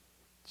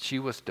 She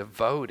was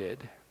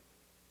devoted.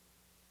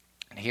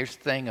 And here's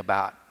the thing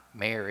about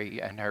Mary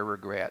and her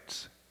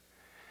regrets.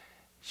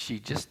 She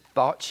just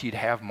thought she'd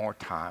have more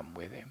time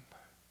with him,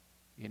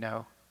 you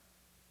know.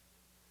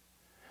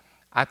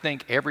 I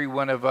think every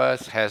one of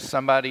us has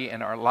somebody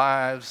in our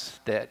lives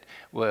that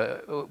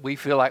we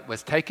feel like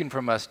was taken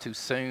from us too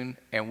soon,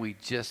 and we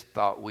just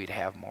thought we'd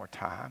have more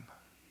time.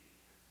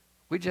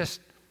 We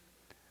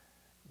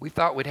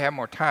thought we'd have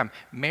more time.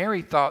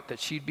 Mary thought that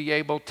she'd be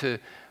able to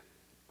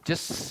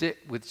just sit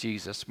with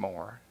Jesus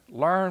more,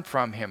 learn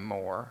from him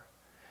more.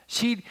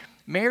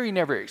 Mary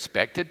never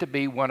expected to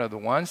be one of the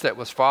ones that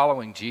was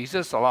following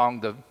Jesus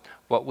along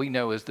what we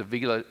know as the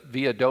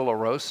Via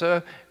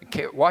Dolorosa,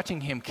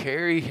 watching him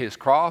carry his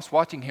cross,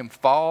 watching him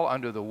fall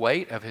under the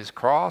weight of his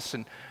cross,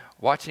 and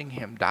watching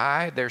him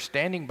die. They're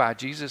standing by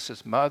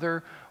Jesus'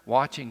 mother,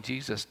 watching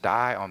Jesus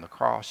die on the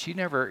cross. She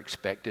never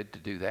expected to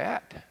do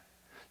that.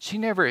 She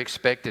never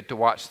expected to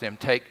watch them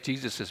take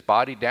Jesus'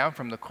 body down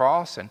from the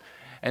cross and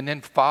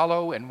then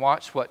follow and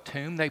watch what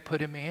tomb they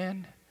put him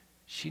in.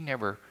 She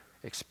never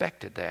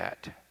expected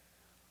that.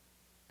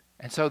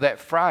 And so that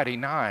Friday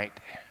night,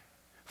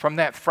 from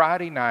that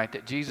Friday night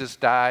that Jesus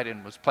died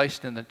and was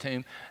placed in the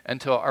tomb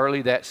until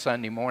early that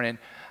Sunday morning,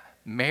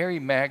 Mary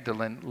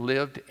Magdalene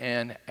lived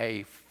in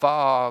a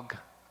fog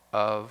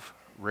of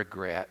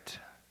regret.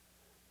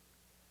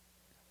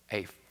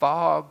 A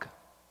fog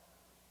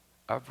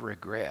of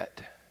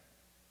regret.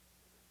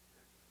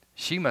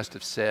 She must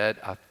have said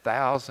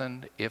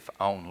 1,000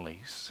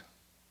 if-onlys.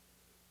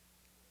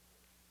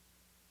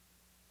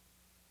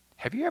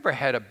 Have you ever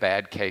had a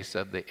bad case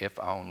of the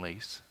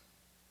if-onlys?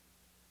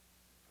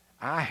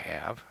 I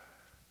have.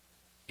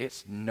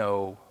 It's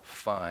no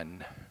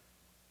fun.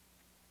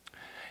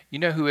 You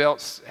know who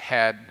else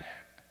had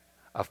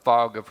a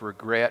fog of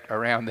regret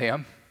around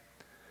them?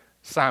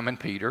 Simon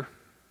Peter.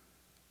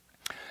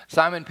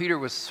 Simon Peter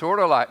was sort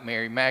of like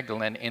Mary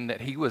Magdalene in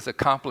that he was a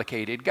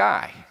complicated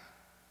guy,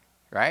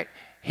 right?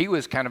 He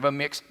was kind of a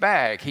mixed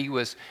bag. He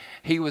was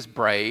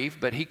brave,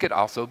 but he could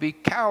also be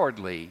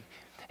cowardly.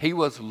 He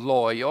was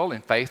loyal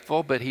and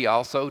faithful, but he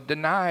also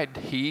denied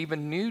he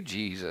even knew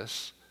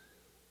Jesus.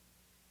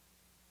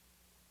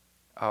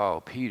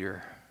 Oh,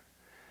 Peter.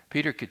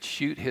 Peter could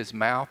shoot his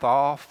mouth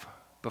off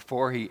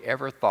before he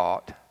ever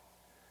thought.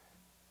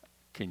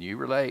 Can you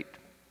relate?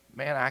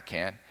 Man, I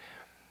can.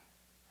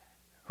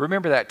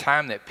 Remember that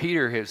time that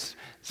Peter is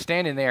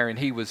standing there and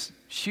he was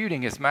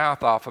shooting his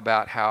mouth off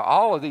about how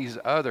all of these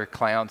other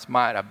clowns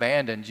might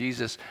abandon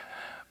Jesus,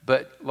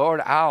 but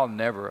Lord, I'll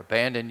never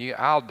abandon you.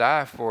 I'll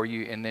die for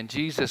you. And then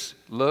Jesus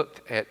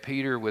looked at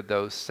Peter with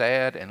those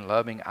sad and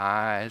loving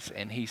eyes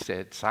and he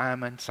said,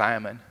 Simon,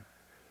 Simon,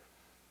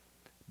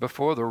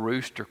 before the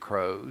rooster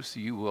crows,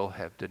 you will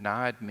have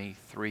denied me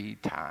 3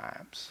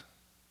 times.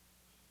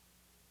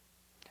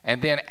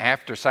 And then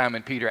after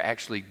Simon Peter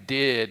actually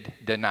did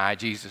deny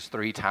Jesus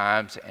 3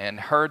 times and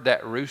heard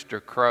that rooster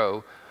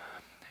crow,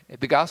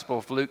 the Gospel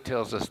of Luke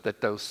tells us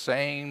that those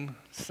same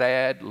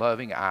sad,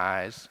 loving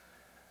eyes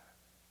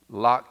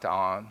locked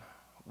on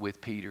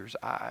with Peter's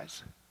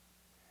eyes.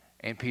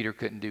 And Peter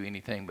couldn't do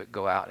anything but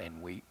go out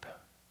and weep.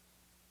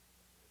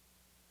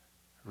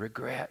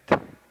 Regret.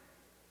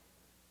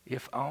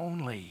 If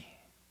only.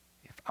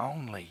 If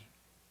only.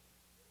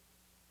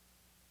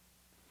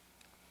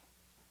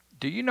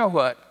 Do you know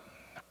what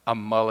a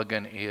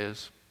mulligan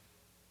is?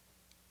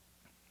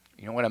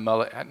 You know what a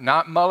mulligan,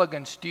 not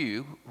mulligan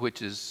stew,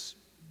 which is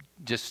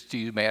just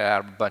stew made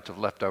out of a bunch of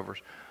leftovers,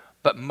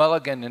 but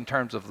mulligan in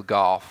terms of the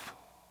golf.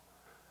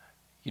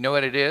 You know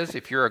what it is?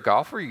 If you're a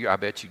golfer, I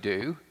bet you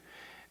do.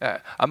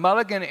 A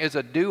mulligan is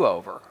a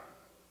do-over.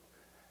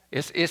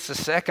 It's a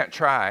second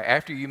try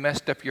after you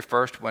messed up your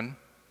first one.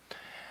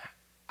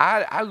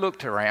 I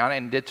looked around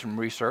and did some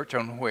research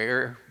on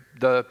where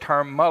the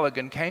term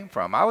mulligan came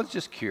from. I was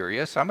just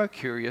curious. I'm a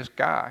curious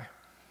guy.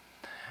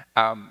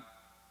 And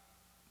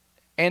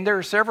there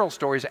are several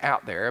stories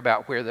out there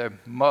about where the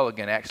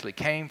mulligan actually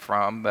came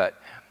from, but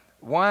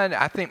one,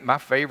 I think my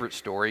favorite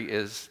story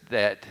is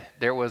that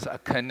there was a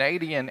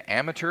Canadian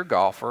amateur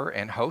golfer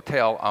and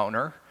hotel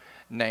owner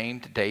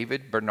named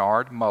David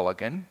Bernard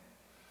Mulligan.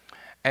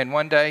 And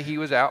one day he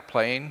was out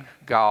playing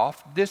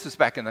golf. This is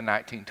back in the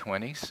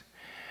 1920s.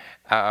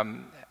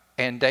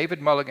 And David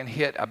Mulligan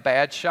hit a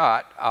bad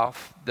shot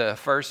off the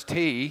first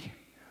tee.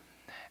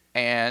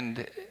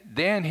 And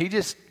then he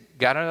just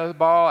got another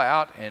ball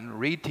out and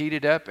re-teed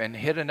it up and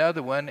hit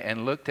another one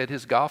and looked at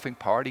his golfing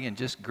party and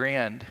just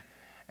grinned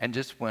and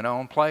just went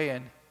on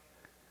playing.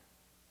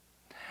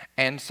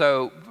 And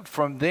so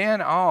from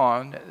then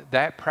on,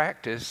 that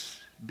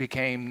practice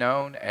became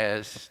known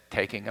as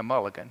taking a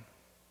mulligan.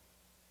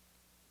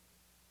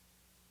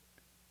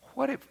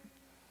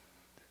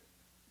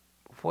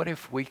 what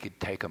if we could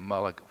take a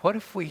mulligan? What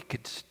if we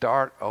could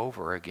start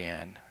over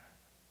again?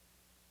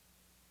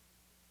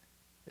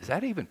 Is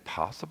that even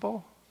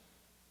possible?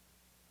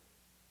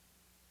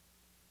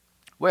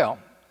 Well,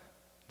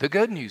 the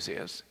good news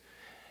is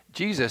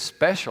Jesus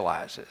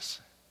specializes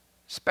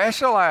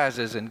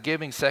in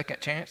giving second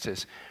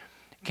chances.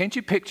 Can't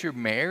you picture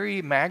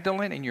Mary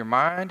Magdalene in your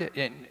mind?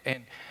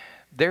 And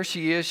there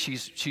she is,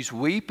 she's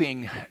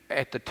weeping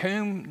at the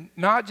tomb,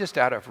 not just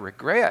out of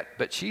regret,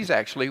 but she's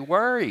actually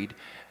worried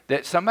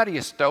that somebody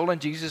has stolen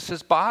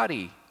Jesus'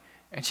 body.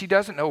 And she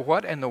doesn't know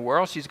what in the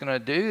world she's going to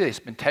do. It's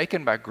been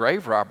taken by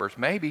grave robbers,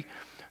 maybe.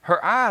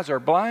 Her eyes are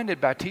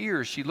blinded by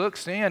tears. She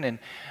looks in, and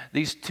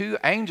these two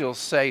angels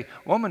say,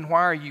 "Woman,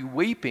 why are you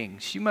weeping?"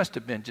 She must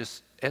have been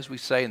just, as we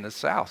say in the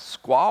South,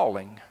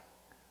 squalling.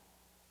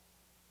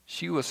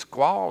 She was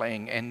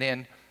squalling, and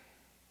then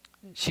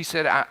she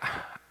said,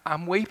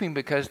 I'm weeping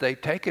because they've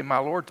taken my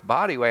Lord's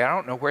body away. I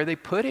don't know where they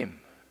put him.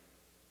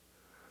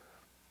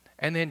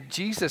 And then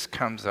Jesus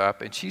comes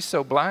up, and she's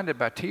so blinded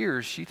by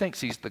tears, she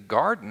thinks he's the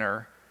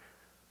gardener.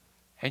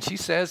 And she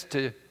says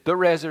to the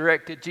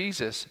resurrected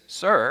Jesus,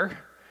 "Sir,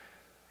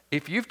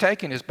 if you've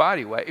taken his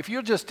body away, if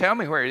you'll just tell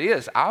me where it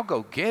is, I'll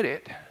go get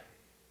it."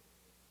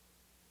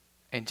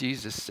 And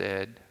Jesus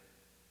said,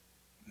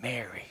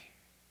 "Mary."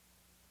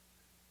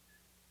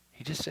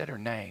 He just said her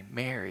name,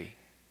 Mary.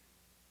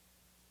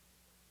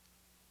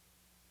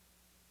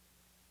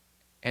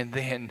 And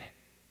then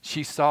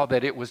she saw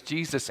that it was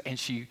Jesus, and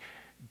she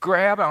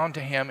grabbed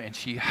onto him and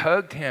she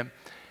hugged him.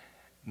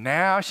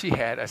 Now she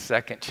had a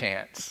second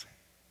chance.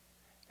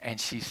 And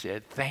she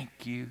said,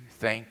 "Thank you,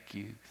 thank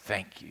you,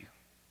 thank you."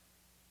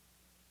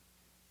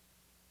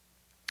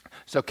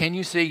 So can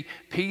you see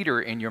Peter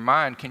in your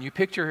mind? Can you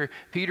picture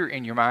Peter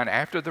in your mind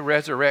after the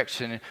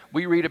resurrection?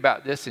 We read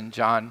about this in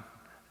John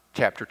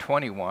chapter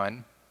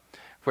 21,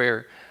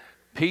 where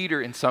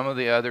Peter and some of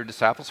the other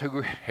disciples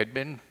who had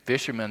been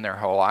fishermen their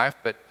whole life,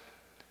 but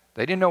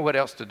they didn't know what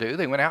else to do.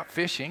 They went out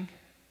fishing.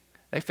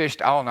 They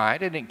fished all night.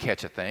 They didn't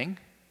catch a thing.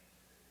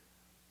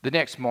 The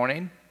next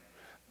morning,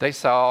 they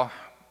saw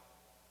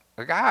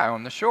a guy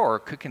on the shore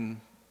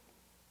cooking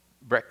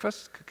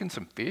breakfast, cooking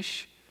some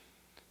fish.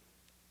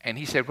 And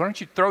he said, "Why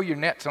don't you throw your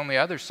nets on the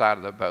other side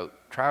of the boat?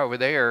 Try over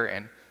there."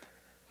 And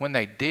when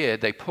they did,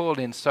 they pulled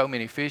in so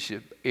many fish,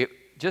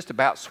 it just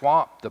about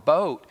swamped the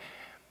boat.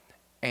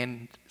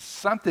 And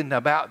something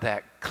about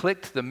that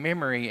clicked the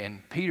memory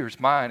in Peter's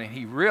mind, and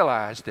he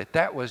realized that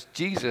that was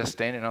Jesus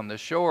standing on the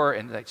shore,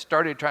 and they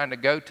started trying to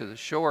go to the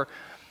shore.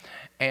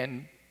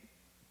 And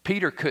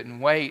Peter couldn't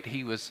wait.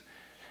 He was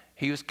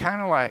kind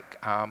of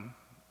like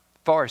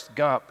Forrest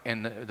Gump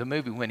in the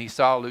movie when he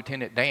saw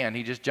Lieutenant Dan.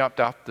 He just jumped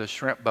off the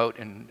shrimp boat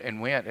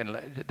and went.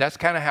 And that's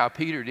kind of how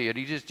Peter did.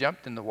 He just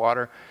jumped in the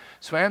water,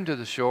 swam to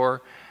the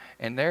shore,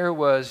 and there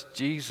was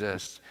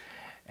Jesus.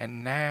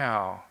 And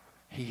now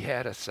he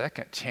had a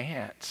second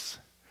chance.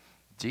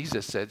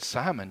 Jesus said,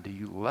 "Simon, do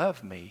you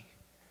love me?"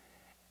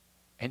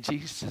 And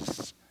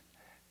Jesus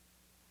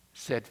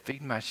said,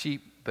 "Feed my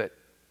sheep." But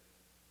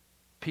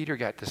Peter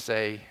got to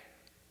say,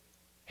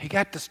 he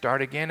got to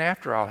start again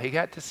after all. He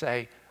got to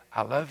say,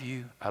 "I love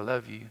you, I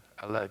love you,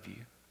 I love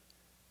you."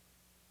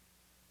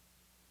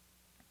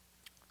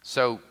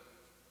 So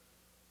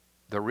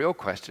the real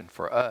question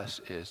for us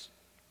is,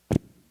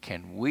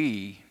 can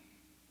we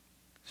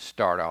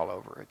start all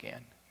over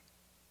again?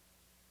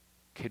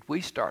 Could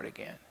we start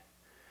again?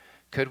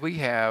 Could we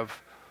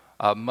have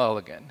a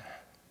mulligan?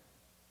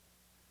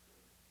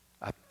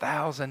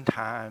 1,000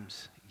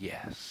 times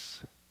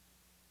yes.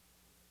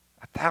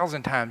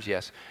 1,000 times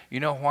yes.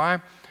 You know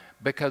why?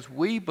 Because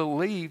we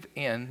believe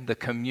in the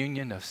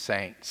communion of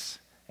saints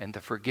and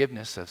the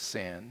forgiveness of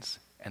sins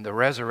and the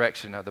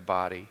resurrection of the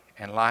body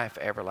and life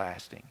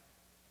everlasting.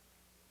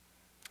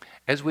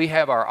 As we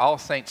have our All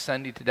Saints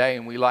Sunday today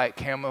and we light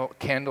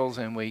candles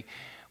and we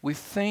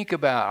think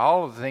about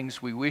all of the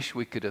things we wish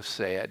we could have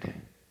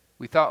said.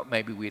 We thought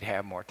maybe we'd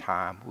have more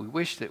time. We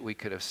wish that we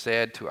could have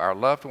said to our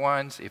loved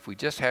ones, if we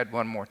just had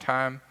one more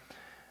time.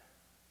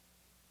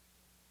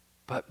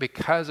 But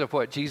because of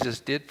what Jesus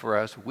did for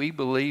us, we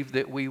believe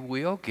that we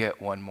will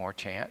get one more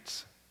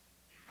chance.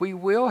 We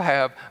will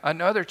have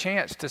another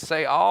chance to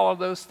say all of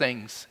those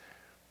things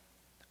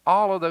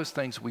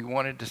we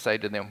wanted to say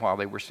to them while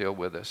they were still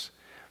with us.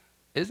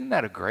 Isn't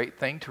that a great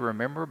thing to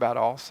remember about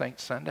All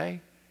Saints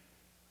Sunday?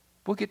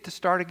 We'll get to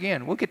start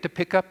again. We'll get to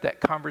pick up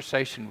that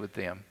conversation with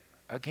them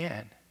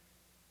again.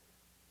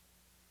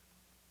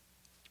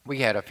 We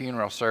had a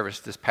funeral service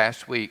this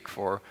past week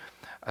for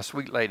a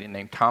sweet lady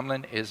named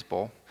Tomlin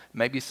Isbell.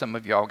 Maybe some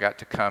of y'all got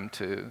to come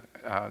to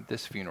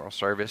this funeral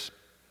service.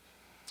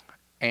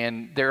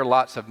 And there are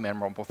lots of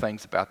memorable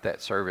things about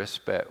that service,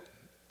 but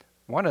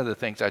one of the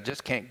things I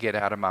just can't get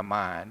out of my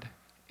mind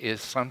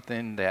is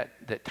something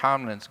that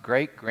Tomlin's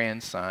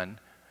great-grandson,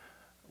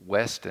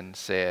 Weston,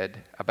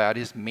 said about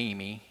his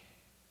Mimi.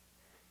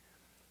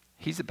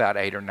 He's about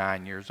 8 or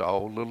 9 years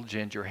old, little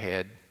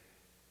ginger-head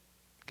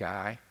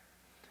guy.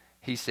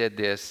 He said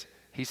this.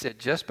 He said,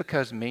 "Just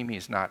because Mimi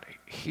is not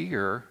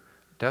here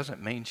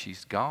doesn't mean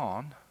she's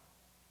gone.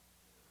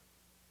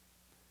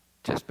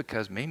 Just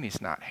because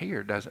Mimi's not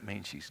here doesn't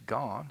mean she's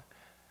gone.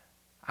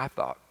 I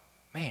thought,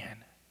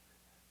 man,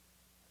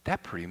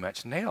 that pretty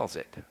much nails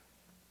it.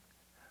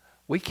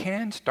 We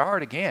can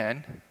start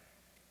again.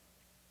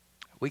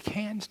 We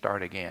can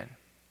start again.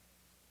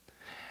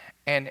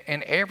 And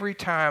every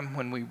time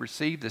when we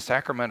receive the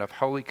sacrament of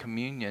Holy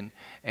Communion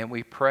and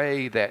we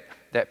pray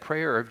that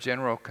prayer of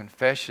general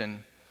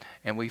confession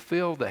and we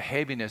feel the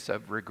heaviness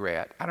of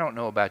regret. I don't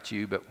know about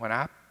you, but when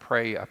I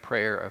pray a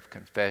prayer of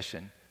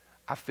confession,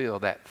 I feel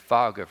that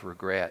fog of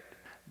regret,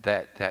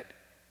 that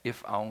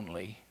if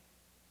only.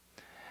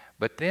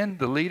 But then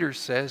the leader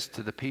says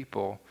to the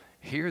people,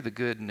 hear the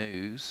good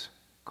news.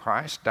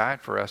 Christ died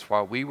for us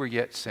while we were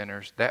yet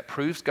sinners. That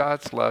proves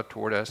God's love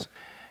toward us.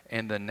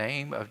 In the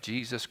name of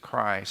Jesus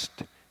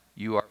Christ,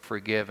 you are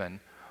forgiven.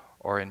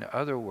 Or in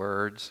other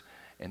words,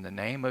 in the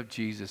name of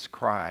Jesus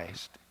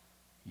Christ,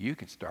 you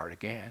can start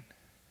again.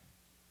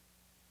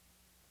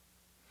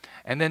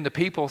 And then the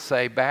people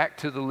say back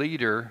to the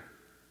leader,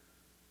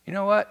 you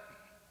know what?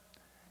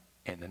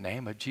 In the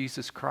name of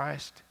Jesus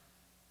Christ,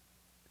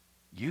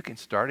 you can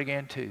start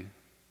again too.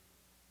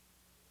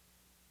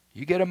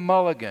 You get a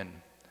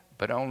mulligan,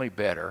 but only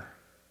better.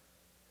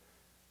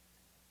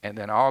 And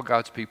then all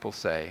God's people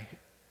say,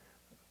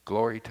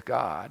 glory to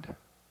God.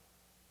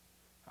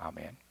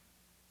 Amen.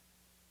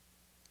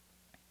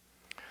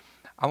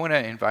 I want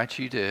to invite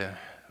you to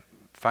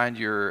find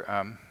your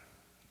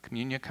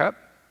communion cup.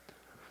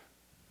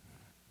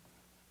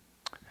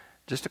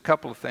 Just a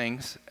couple of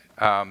things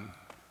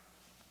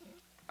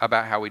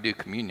about how we do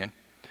communion.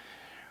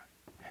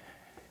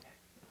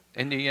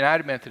 In the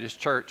United Methodist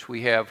Church,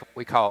 we have what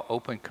we call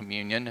open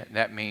communion.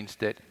 That means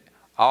that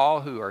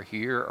all who are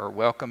here are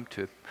welcome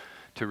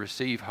to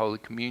receive Holy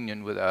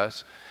Communion with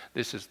us.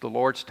 This is the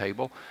Lord's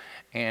table.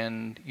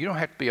 And you don't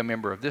have to be a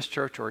member of this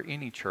church or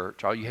any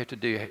church. All you have to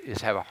do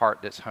is have a heart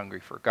that's hungry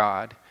for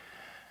God.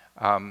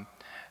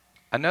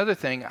 Another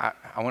thing I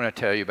want to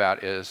tell you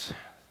about is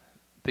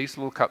these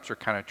little cups are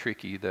kind of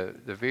tricky. The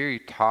very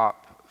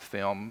top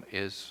film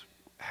is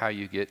how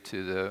you get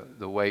to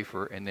the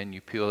wafer, and then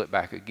you peel it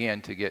back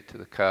again to get to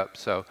the cup.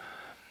 So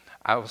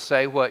I will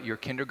say what your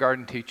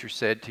kindergarten teacher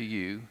said to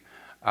you.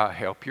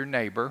 Help your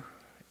neighbor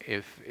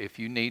if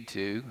you need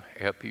to.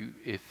 Help you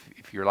if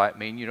you're like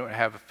me and you don't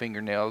have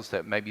fingernails,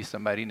 that maybe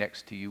somebody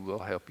next to you will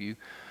help you.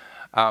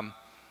 And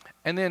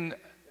then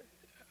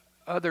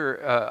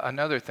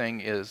another thing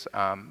is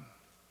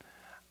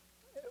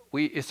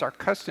it's our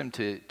custom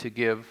to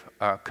give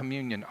a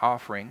communion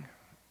offering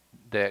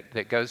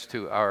that goes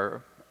to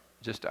our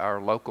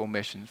local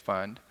missions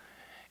fund.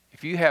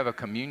 If you have a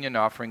communion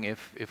offering,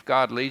 if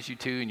God leads you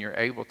to and you're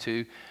able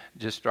to,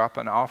 just drop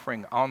an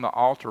offering on the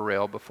altar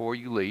rail before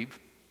you leave.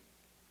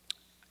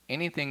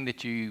 Anything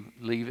that you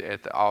leave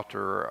at the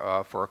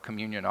altar for a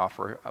communion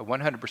offer,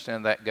 100%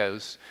 of that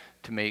goes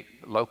to meet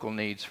local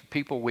needs.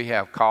 People we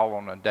have call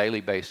on a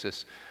daily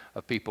basis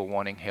of people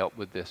wanting help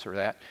with this or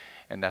that,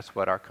 and that's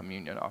what our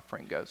communion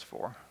offering goes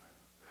for.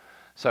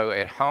 So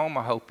at home,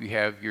 I hope you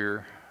have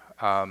your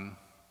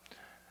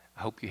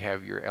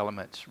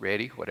elements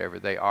ready, whatever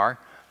they are.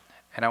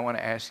 And I want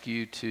to ask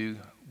you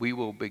we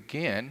will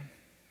begin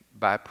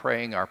by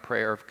praying our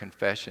prayer of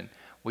confession.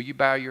 Will you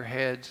bow your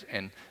heads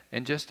and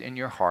just in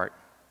your heart,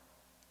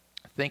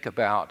 think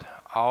about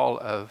all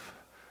of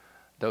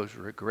those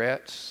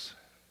regrets.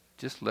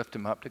 Just lift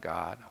them up to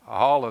God.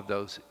 All of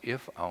those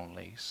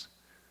if-onlys,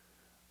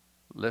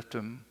 lift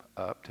them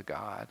up to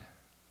God.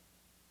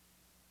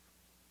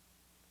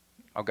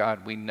 Oh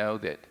God, we know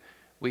that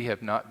we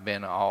have not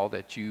been all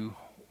that you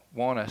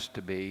want us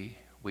to be.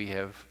 We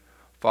have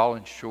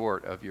fallen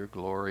short of your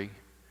glory.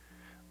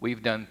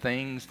 We've done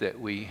things that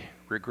we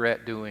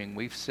regret doing.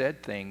 We've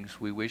said things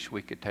we wish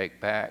we could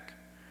take back.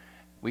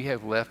 We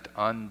have left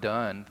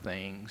undone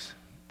things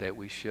that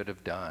we should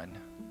have done.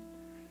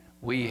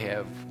 We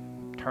have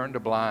turned a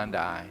blind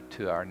eye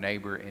to our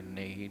neighbor in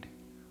need.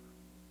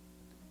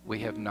 We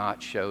have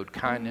not showed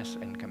kindness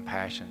and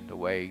compassion the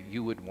way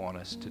you would want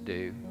us to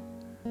do.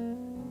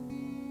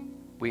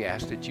 We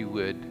ask that you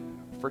would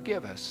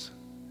forgive us,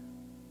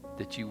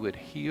 that you would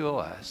heal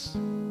us,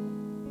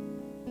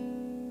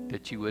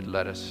 that you would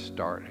let us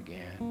start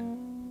again.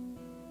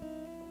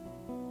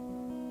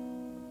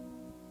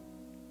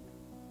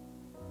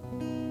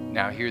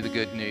 Now hear the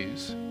good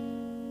news.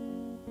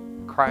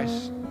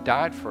 Christ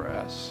died for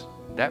us.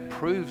 That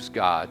proves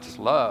God's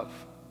love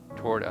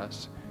toward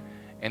us.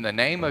 In the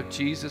name of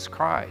Jesus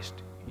Christ,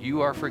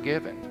 you are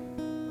forgiven.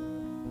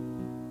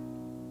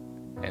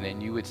 And then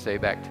you would say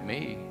back to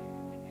me,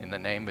 in the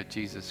name of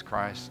Jesus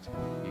Christ,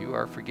 you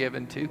are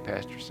forgiven too,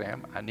 Pastor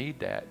Sam. I need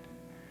that.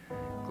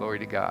 Glory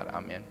to God.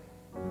 Amen.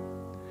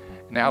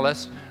 Now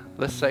let's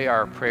say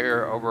our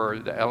prayer over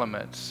the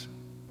elements.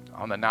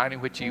 On the night in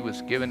which he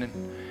was giving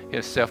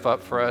himself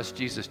up for us,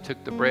 Jesus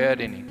took the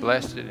bread and he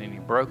blessed it and he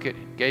broke it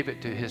and gave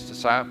it to his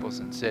disciples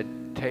and said,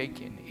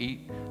 take and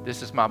eat.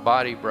 This is my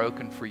body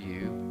broken for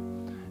you.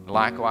 And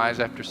likewise,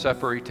 after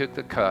supper, he took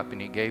the cup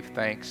and he gave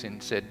thanks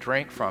and said,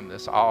 drink from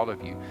this, all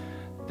of you.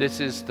 This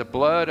is the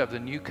blood of the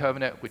new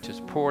covenant, which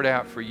is poured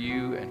out for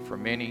you and for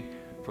many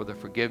for the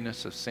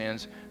forgiveness of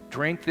sins.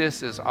 Drink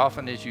this as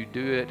often as you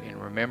do it in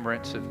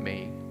remembrance of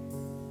me.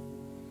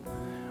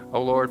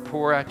 Oh Lord,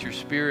 pour out your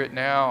Spirit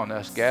now on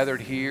us gathered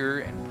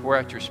here, and pour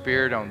out your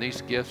Spirit on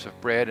these gifts of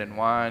bread and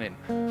wine,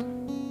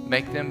 and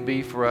make them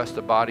be for us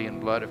the body and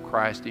blood of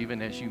Christ,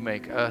 even as you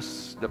make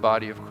us the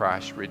body of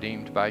Christ,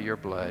 redeemed by your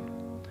blood.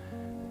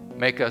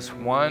 Make us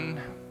one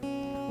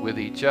with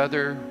each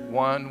other,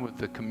 one with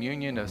the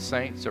communion of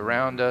saints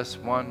around us,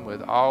 one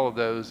with all of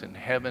those in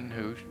heaven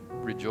who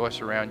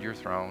rejoice around your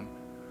throne,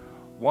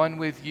 one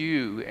with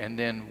you, and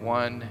then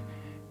one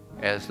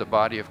as the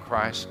body of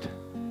Christ,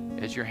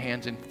 as your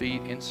hands and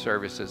feet in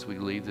service as we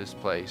leave this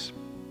place.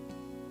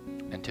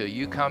 Until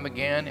you come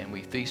again and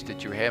we feast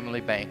at your heavenly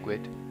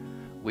banquet,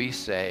 we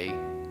say,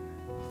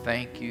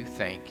 thank you,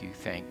 thank you,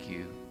 thank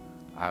you.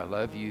 I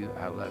love you,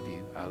 I love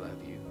you, I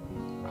love you.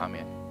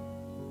 Amen.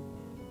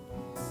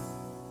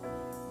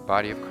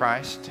 Body of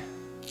Christ,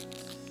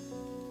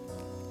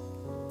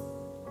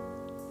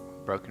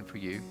 broken for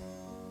you.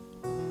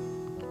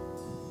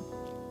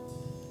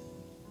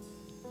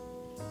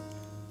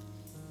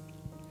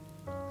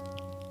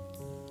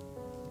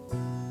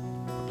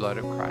 The blood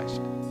of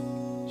Christ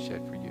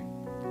shed for you.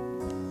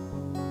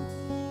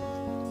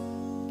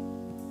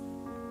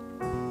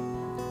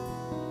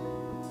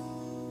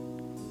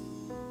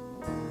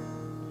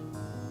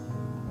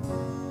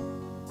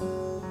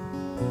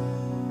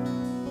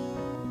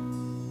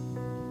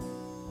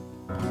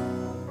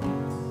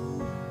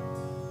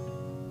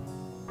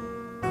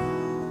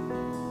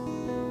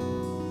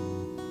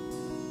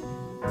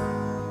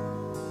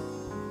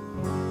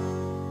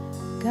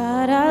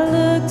 God, I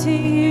look to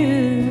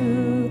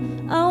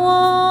you. I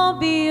won't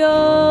be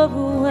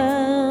overwhelmed.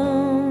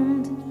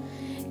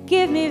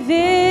 Give me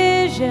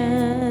vision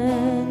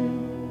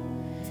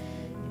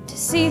to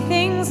see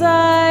things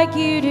like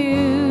you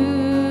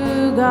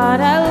do.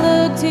 God, I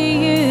look to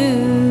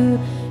you.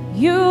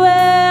 You're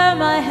where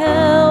my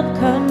help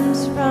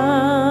comes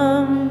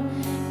from.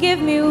 Give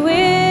me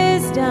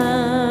wisdom.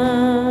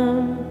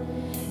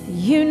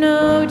 You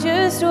know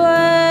just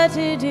what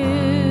to do.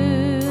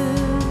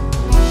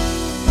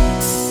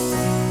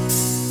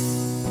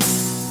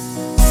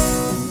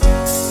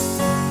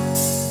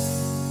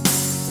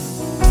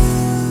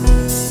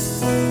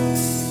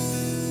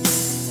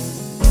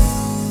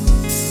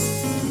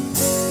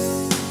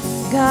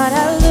 God,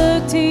 I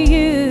look to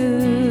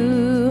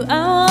you. I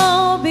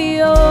won't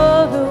be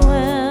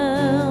overwhelmed.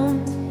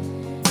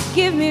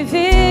 Give me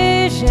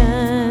vision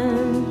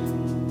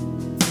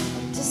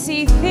to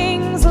see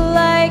things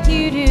like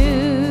you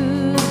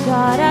do.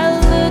 God, I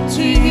look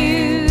to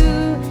you.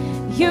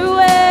 You're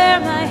where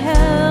my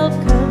help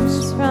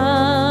comes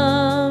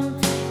from.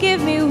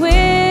 Give me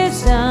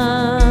wisdom.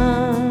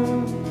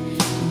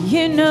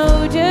 You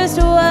know just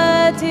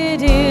what to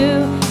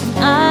do. And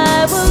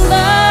I will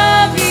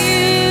love you.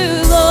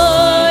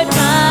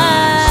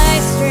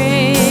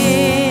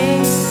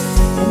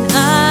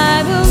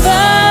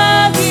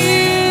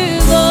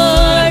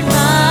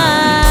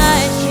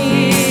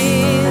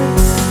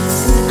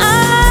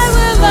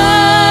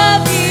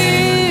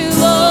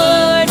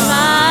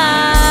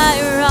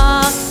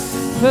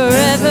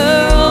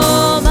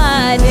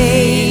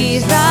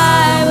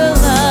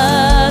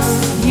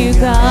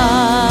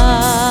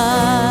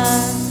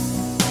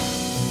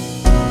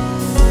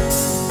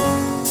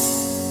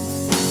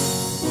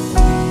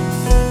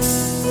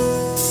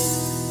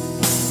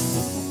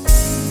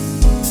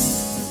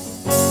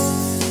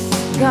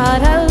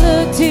 God, I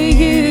look to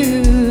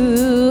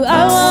you.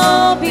 I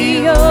won't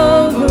be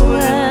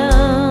overwhelmed.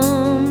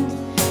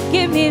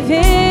 Give me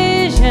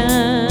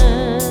vision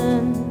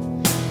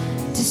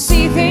to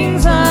see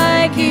things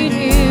like you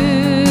do.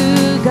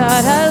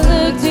 God, I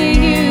look to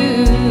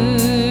you.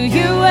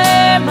 You're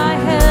where my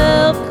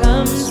help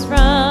comes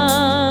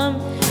from.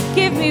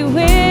 Give me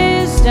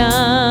wisdom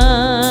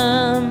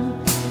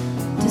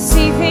to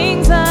see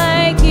things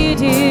like you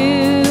do.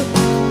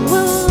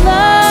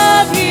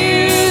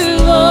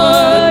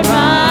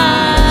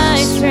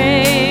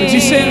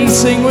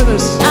 Sing with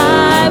us.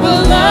 I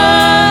will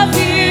love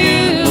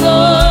you,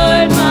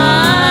 Lord,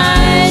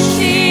 my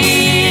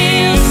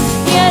shield.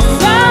 Yes,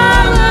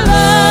 I will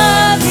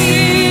love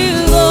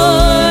you,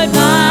 Lord,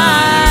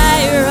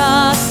 my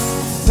rock.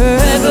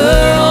 Forever,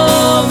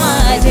 all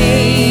my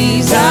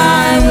days,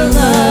 I will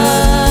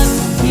love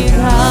you,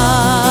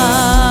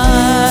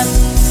 God.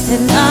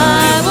 And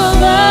I will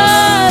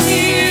love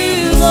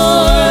you,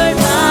 Lord,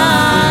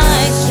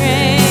 my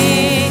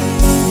strength.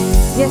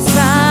 Yes,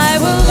 I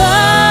will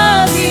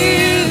love you,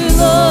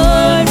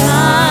 Lord,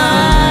 my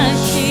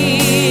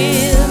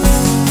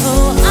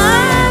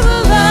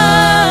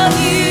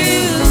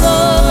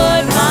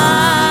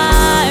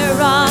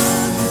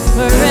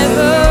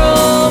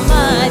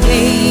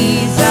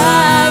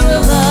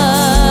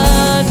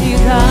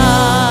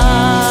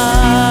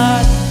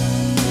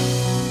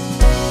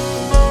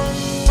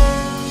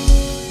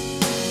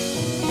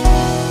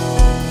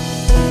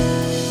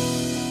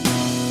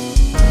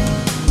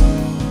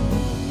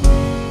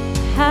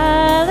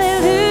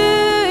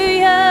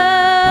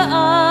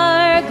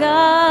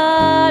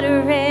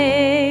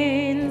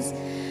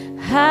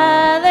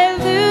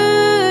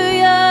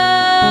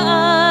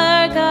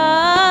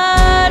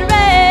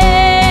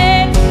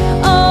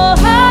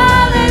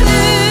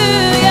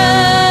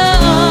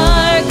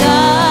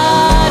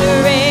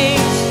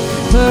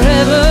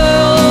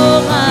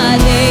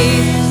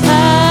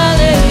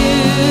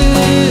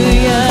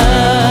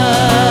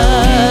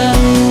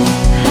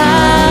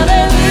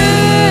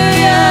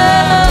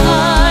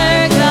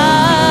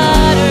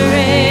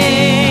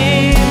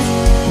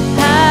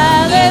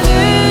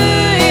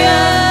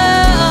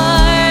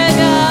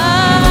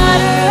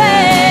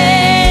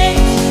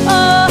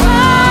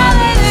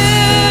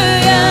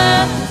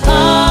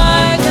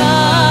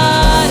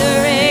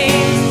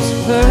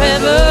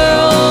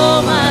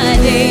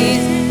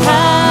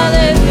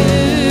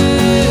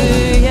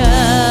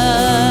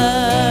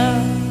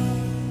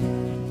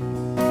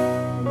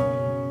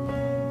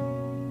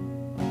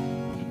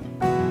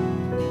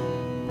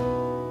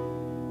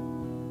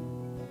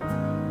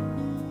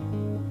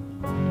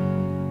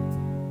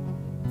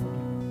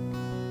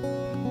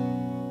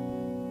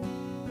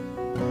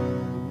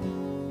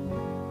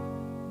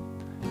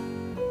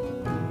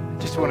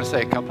want to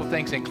say a couple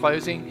things in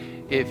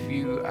closing. If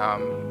you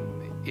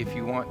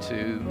want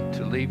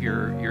to leave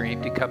your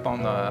empty cup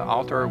on the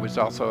altar, there's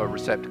also a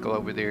receptacle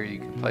over there. You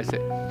can place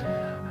it.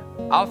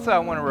 Also, I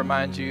want to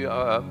remind you,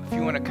 if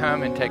you want to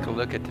come and take a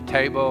look at the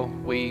table,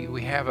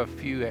 we have a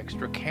few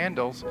extra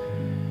candles.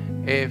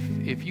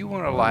 If you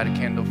want to light a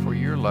candle for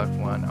your loved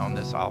one on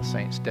this All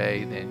Saints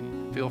Day,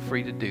 then feel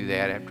free to do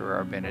that after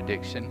our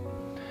benediction.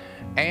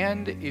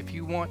 And if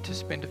you want to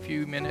spend a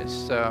few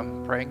minutes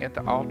praying at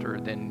the altar,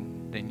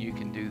 then you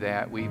can do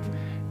that. We've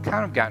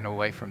kind of gotten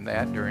away from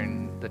that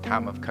during the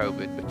time of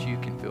COVID, but you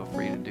can feel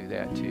free to do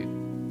that too.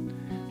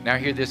 Now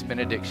hear this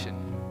benediction.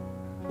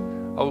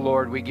 Oh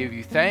Lord, we give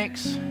you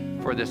thanks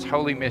for this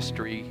holy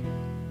mystery,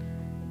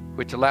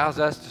 which allows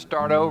us to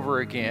start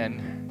over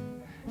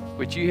again,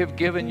 which you have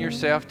given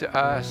yourself to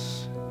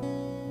us,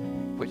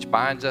 which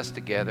binds us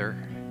together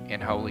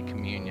in holy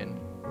communion.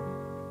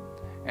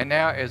 And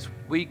now as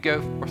we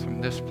go forth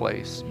from this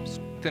place,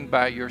 strengthened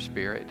by your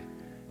Spirit,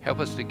 help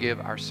us to give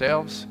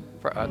ourselves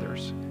for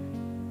others.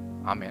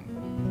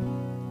 Amen.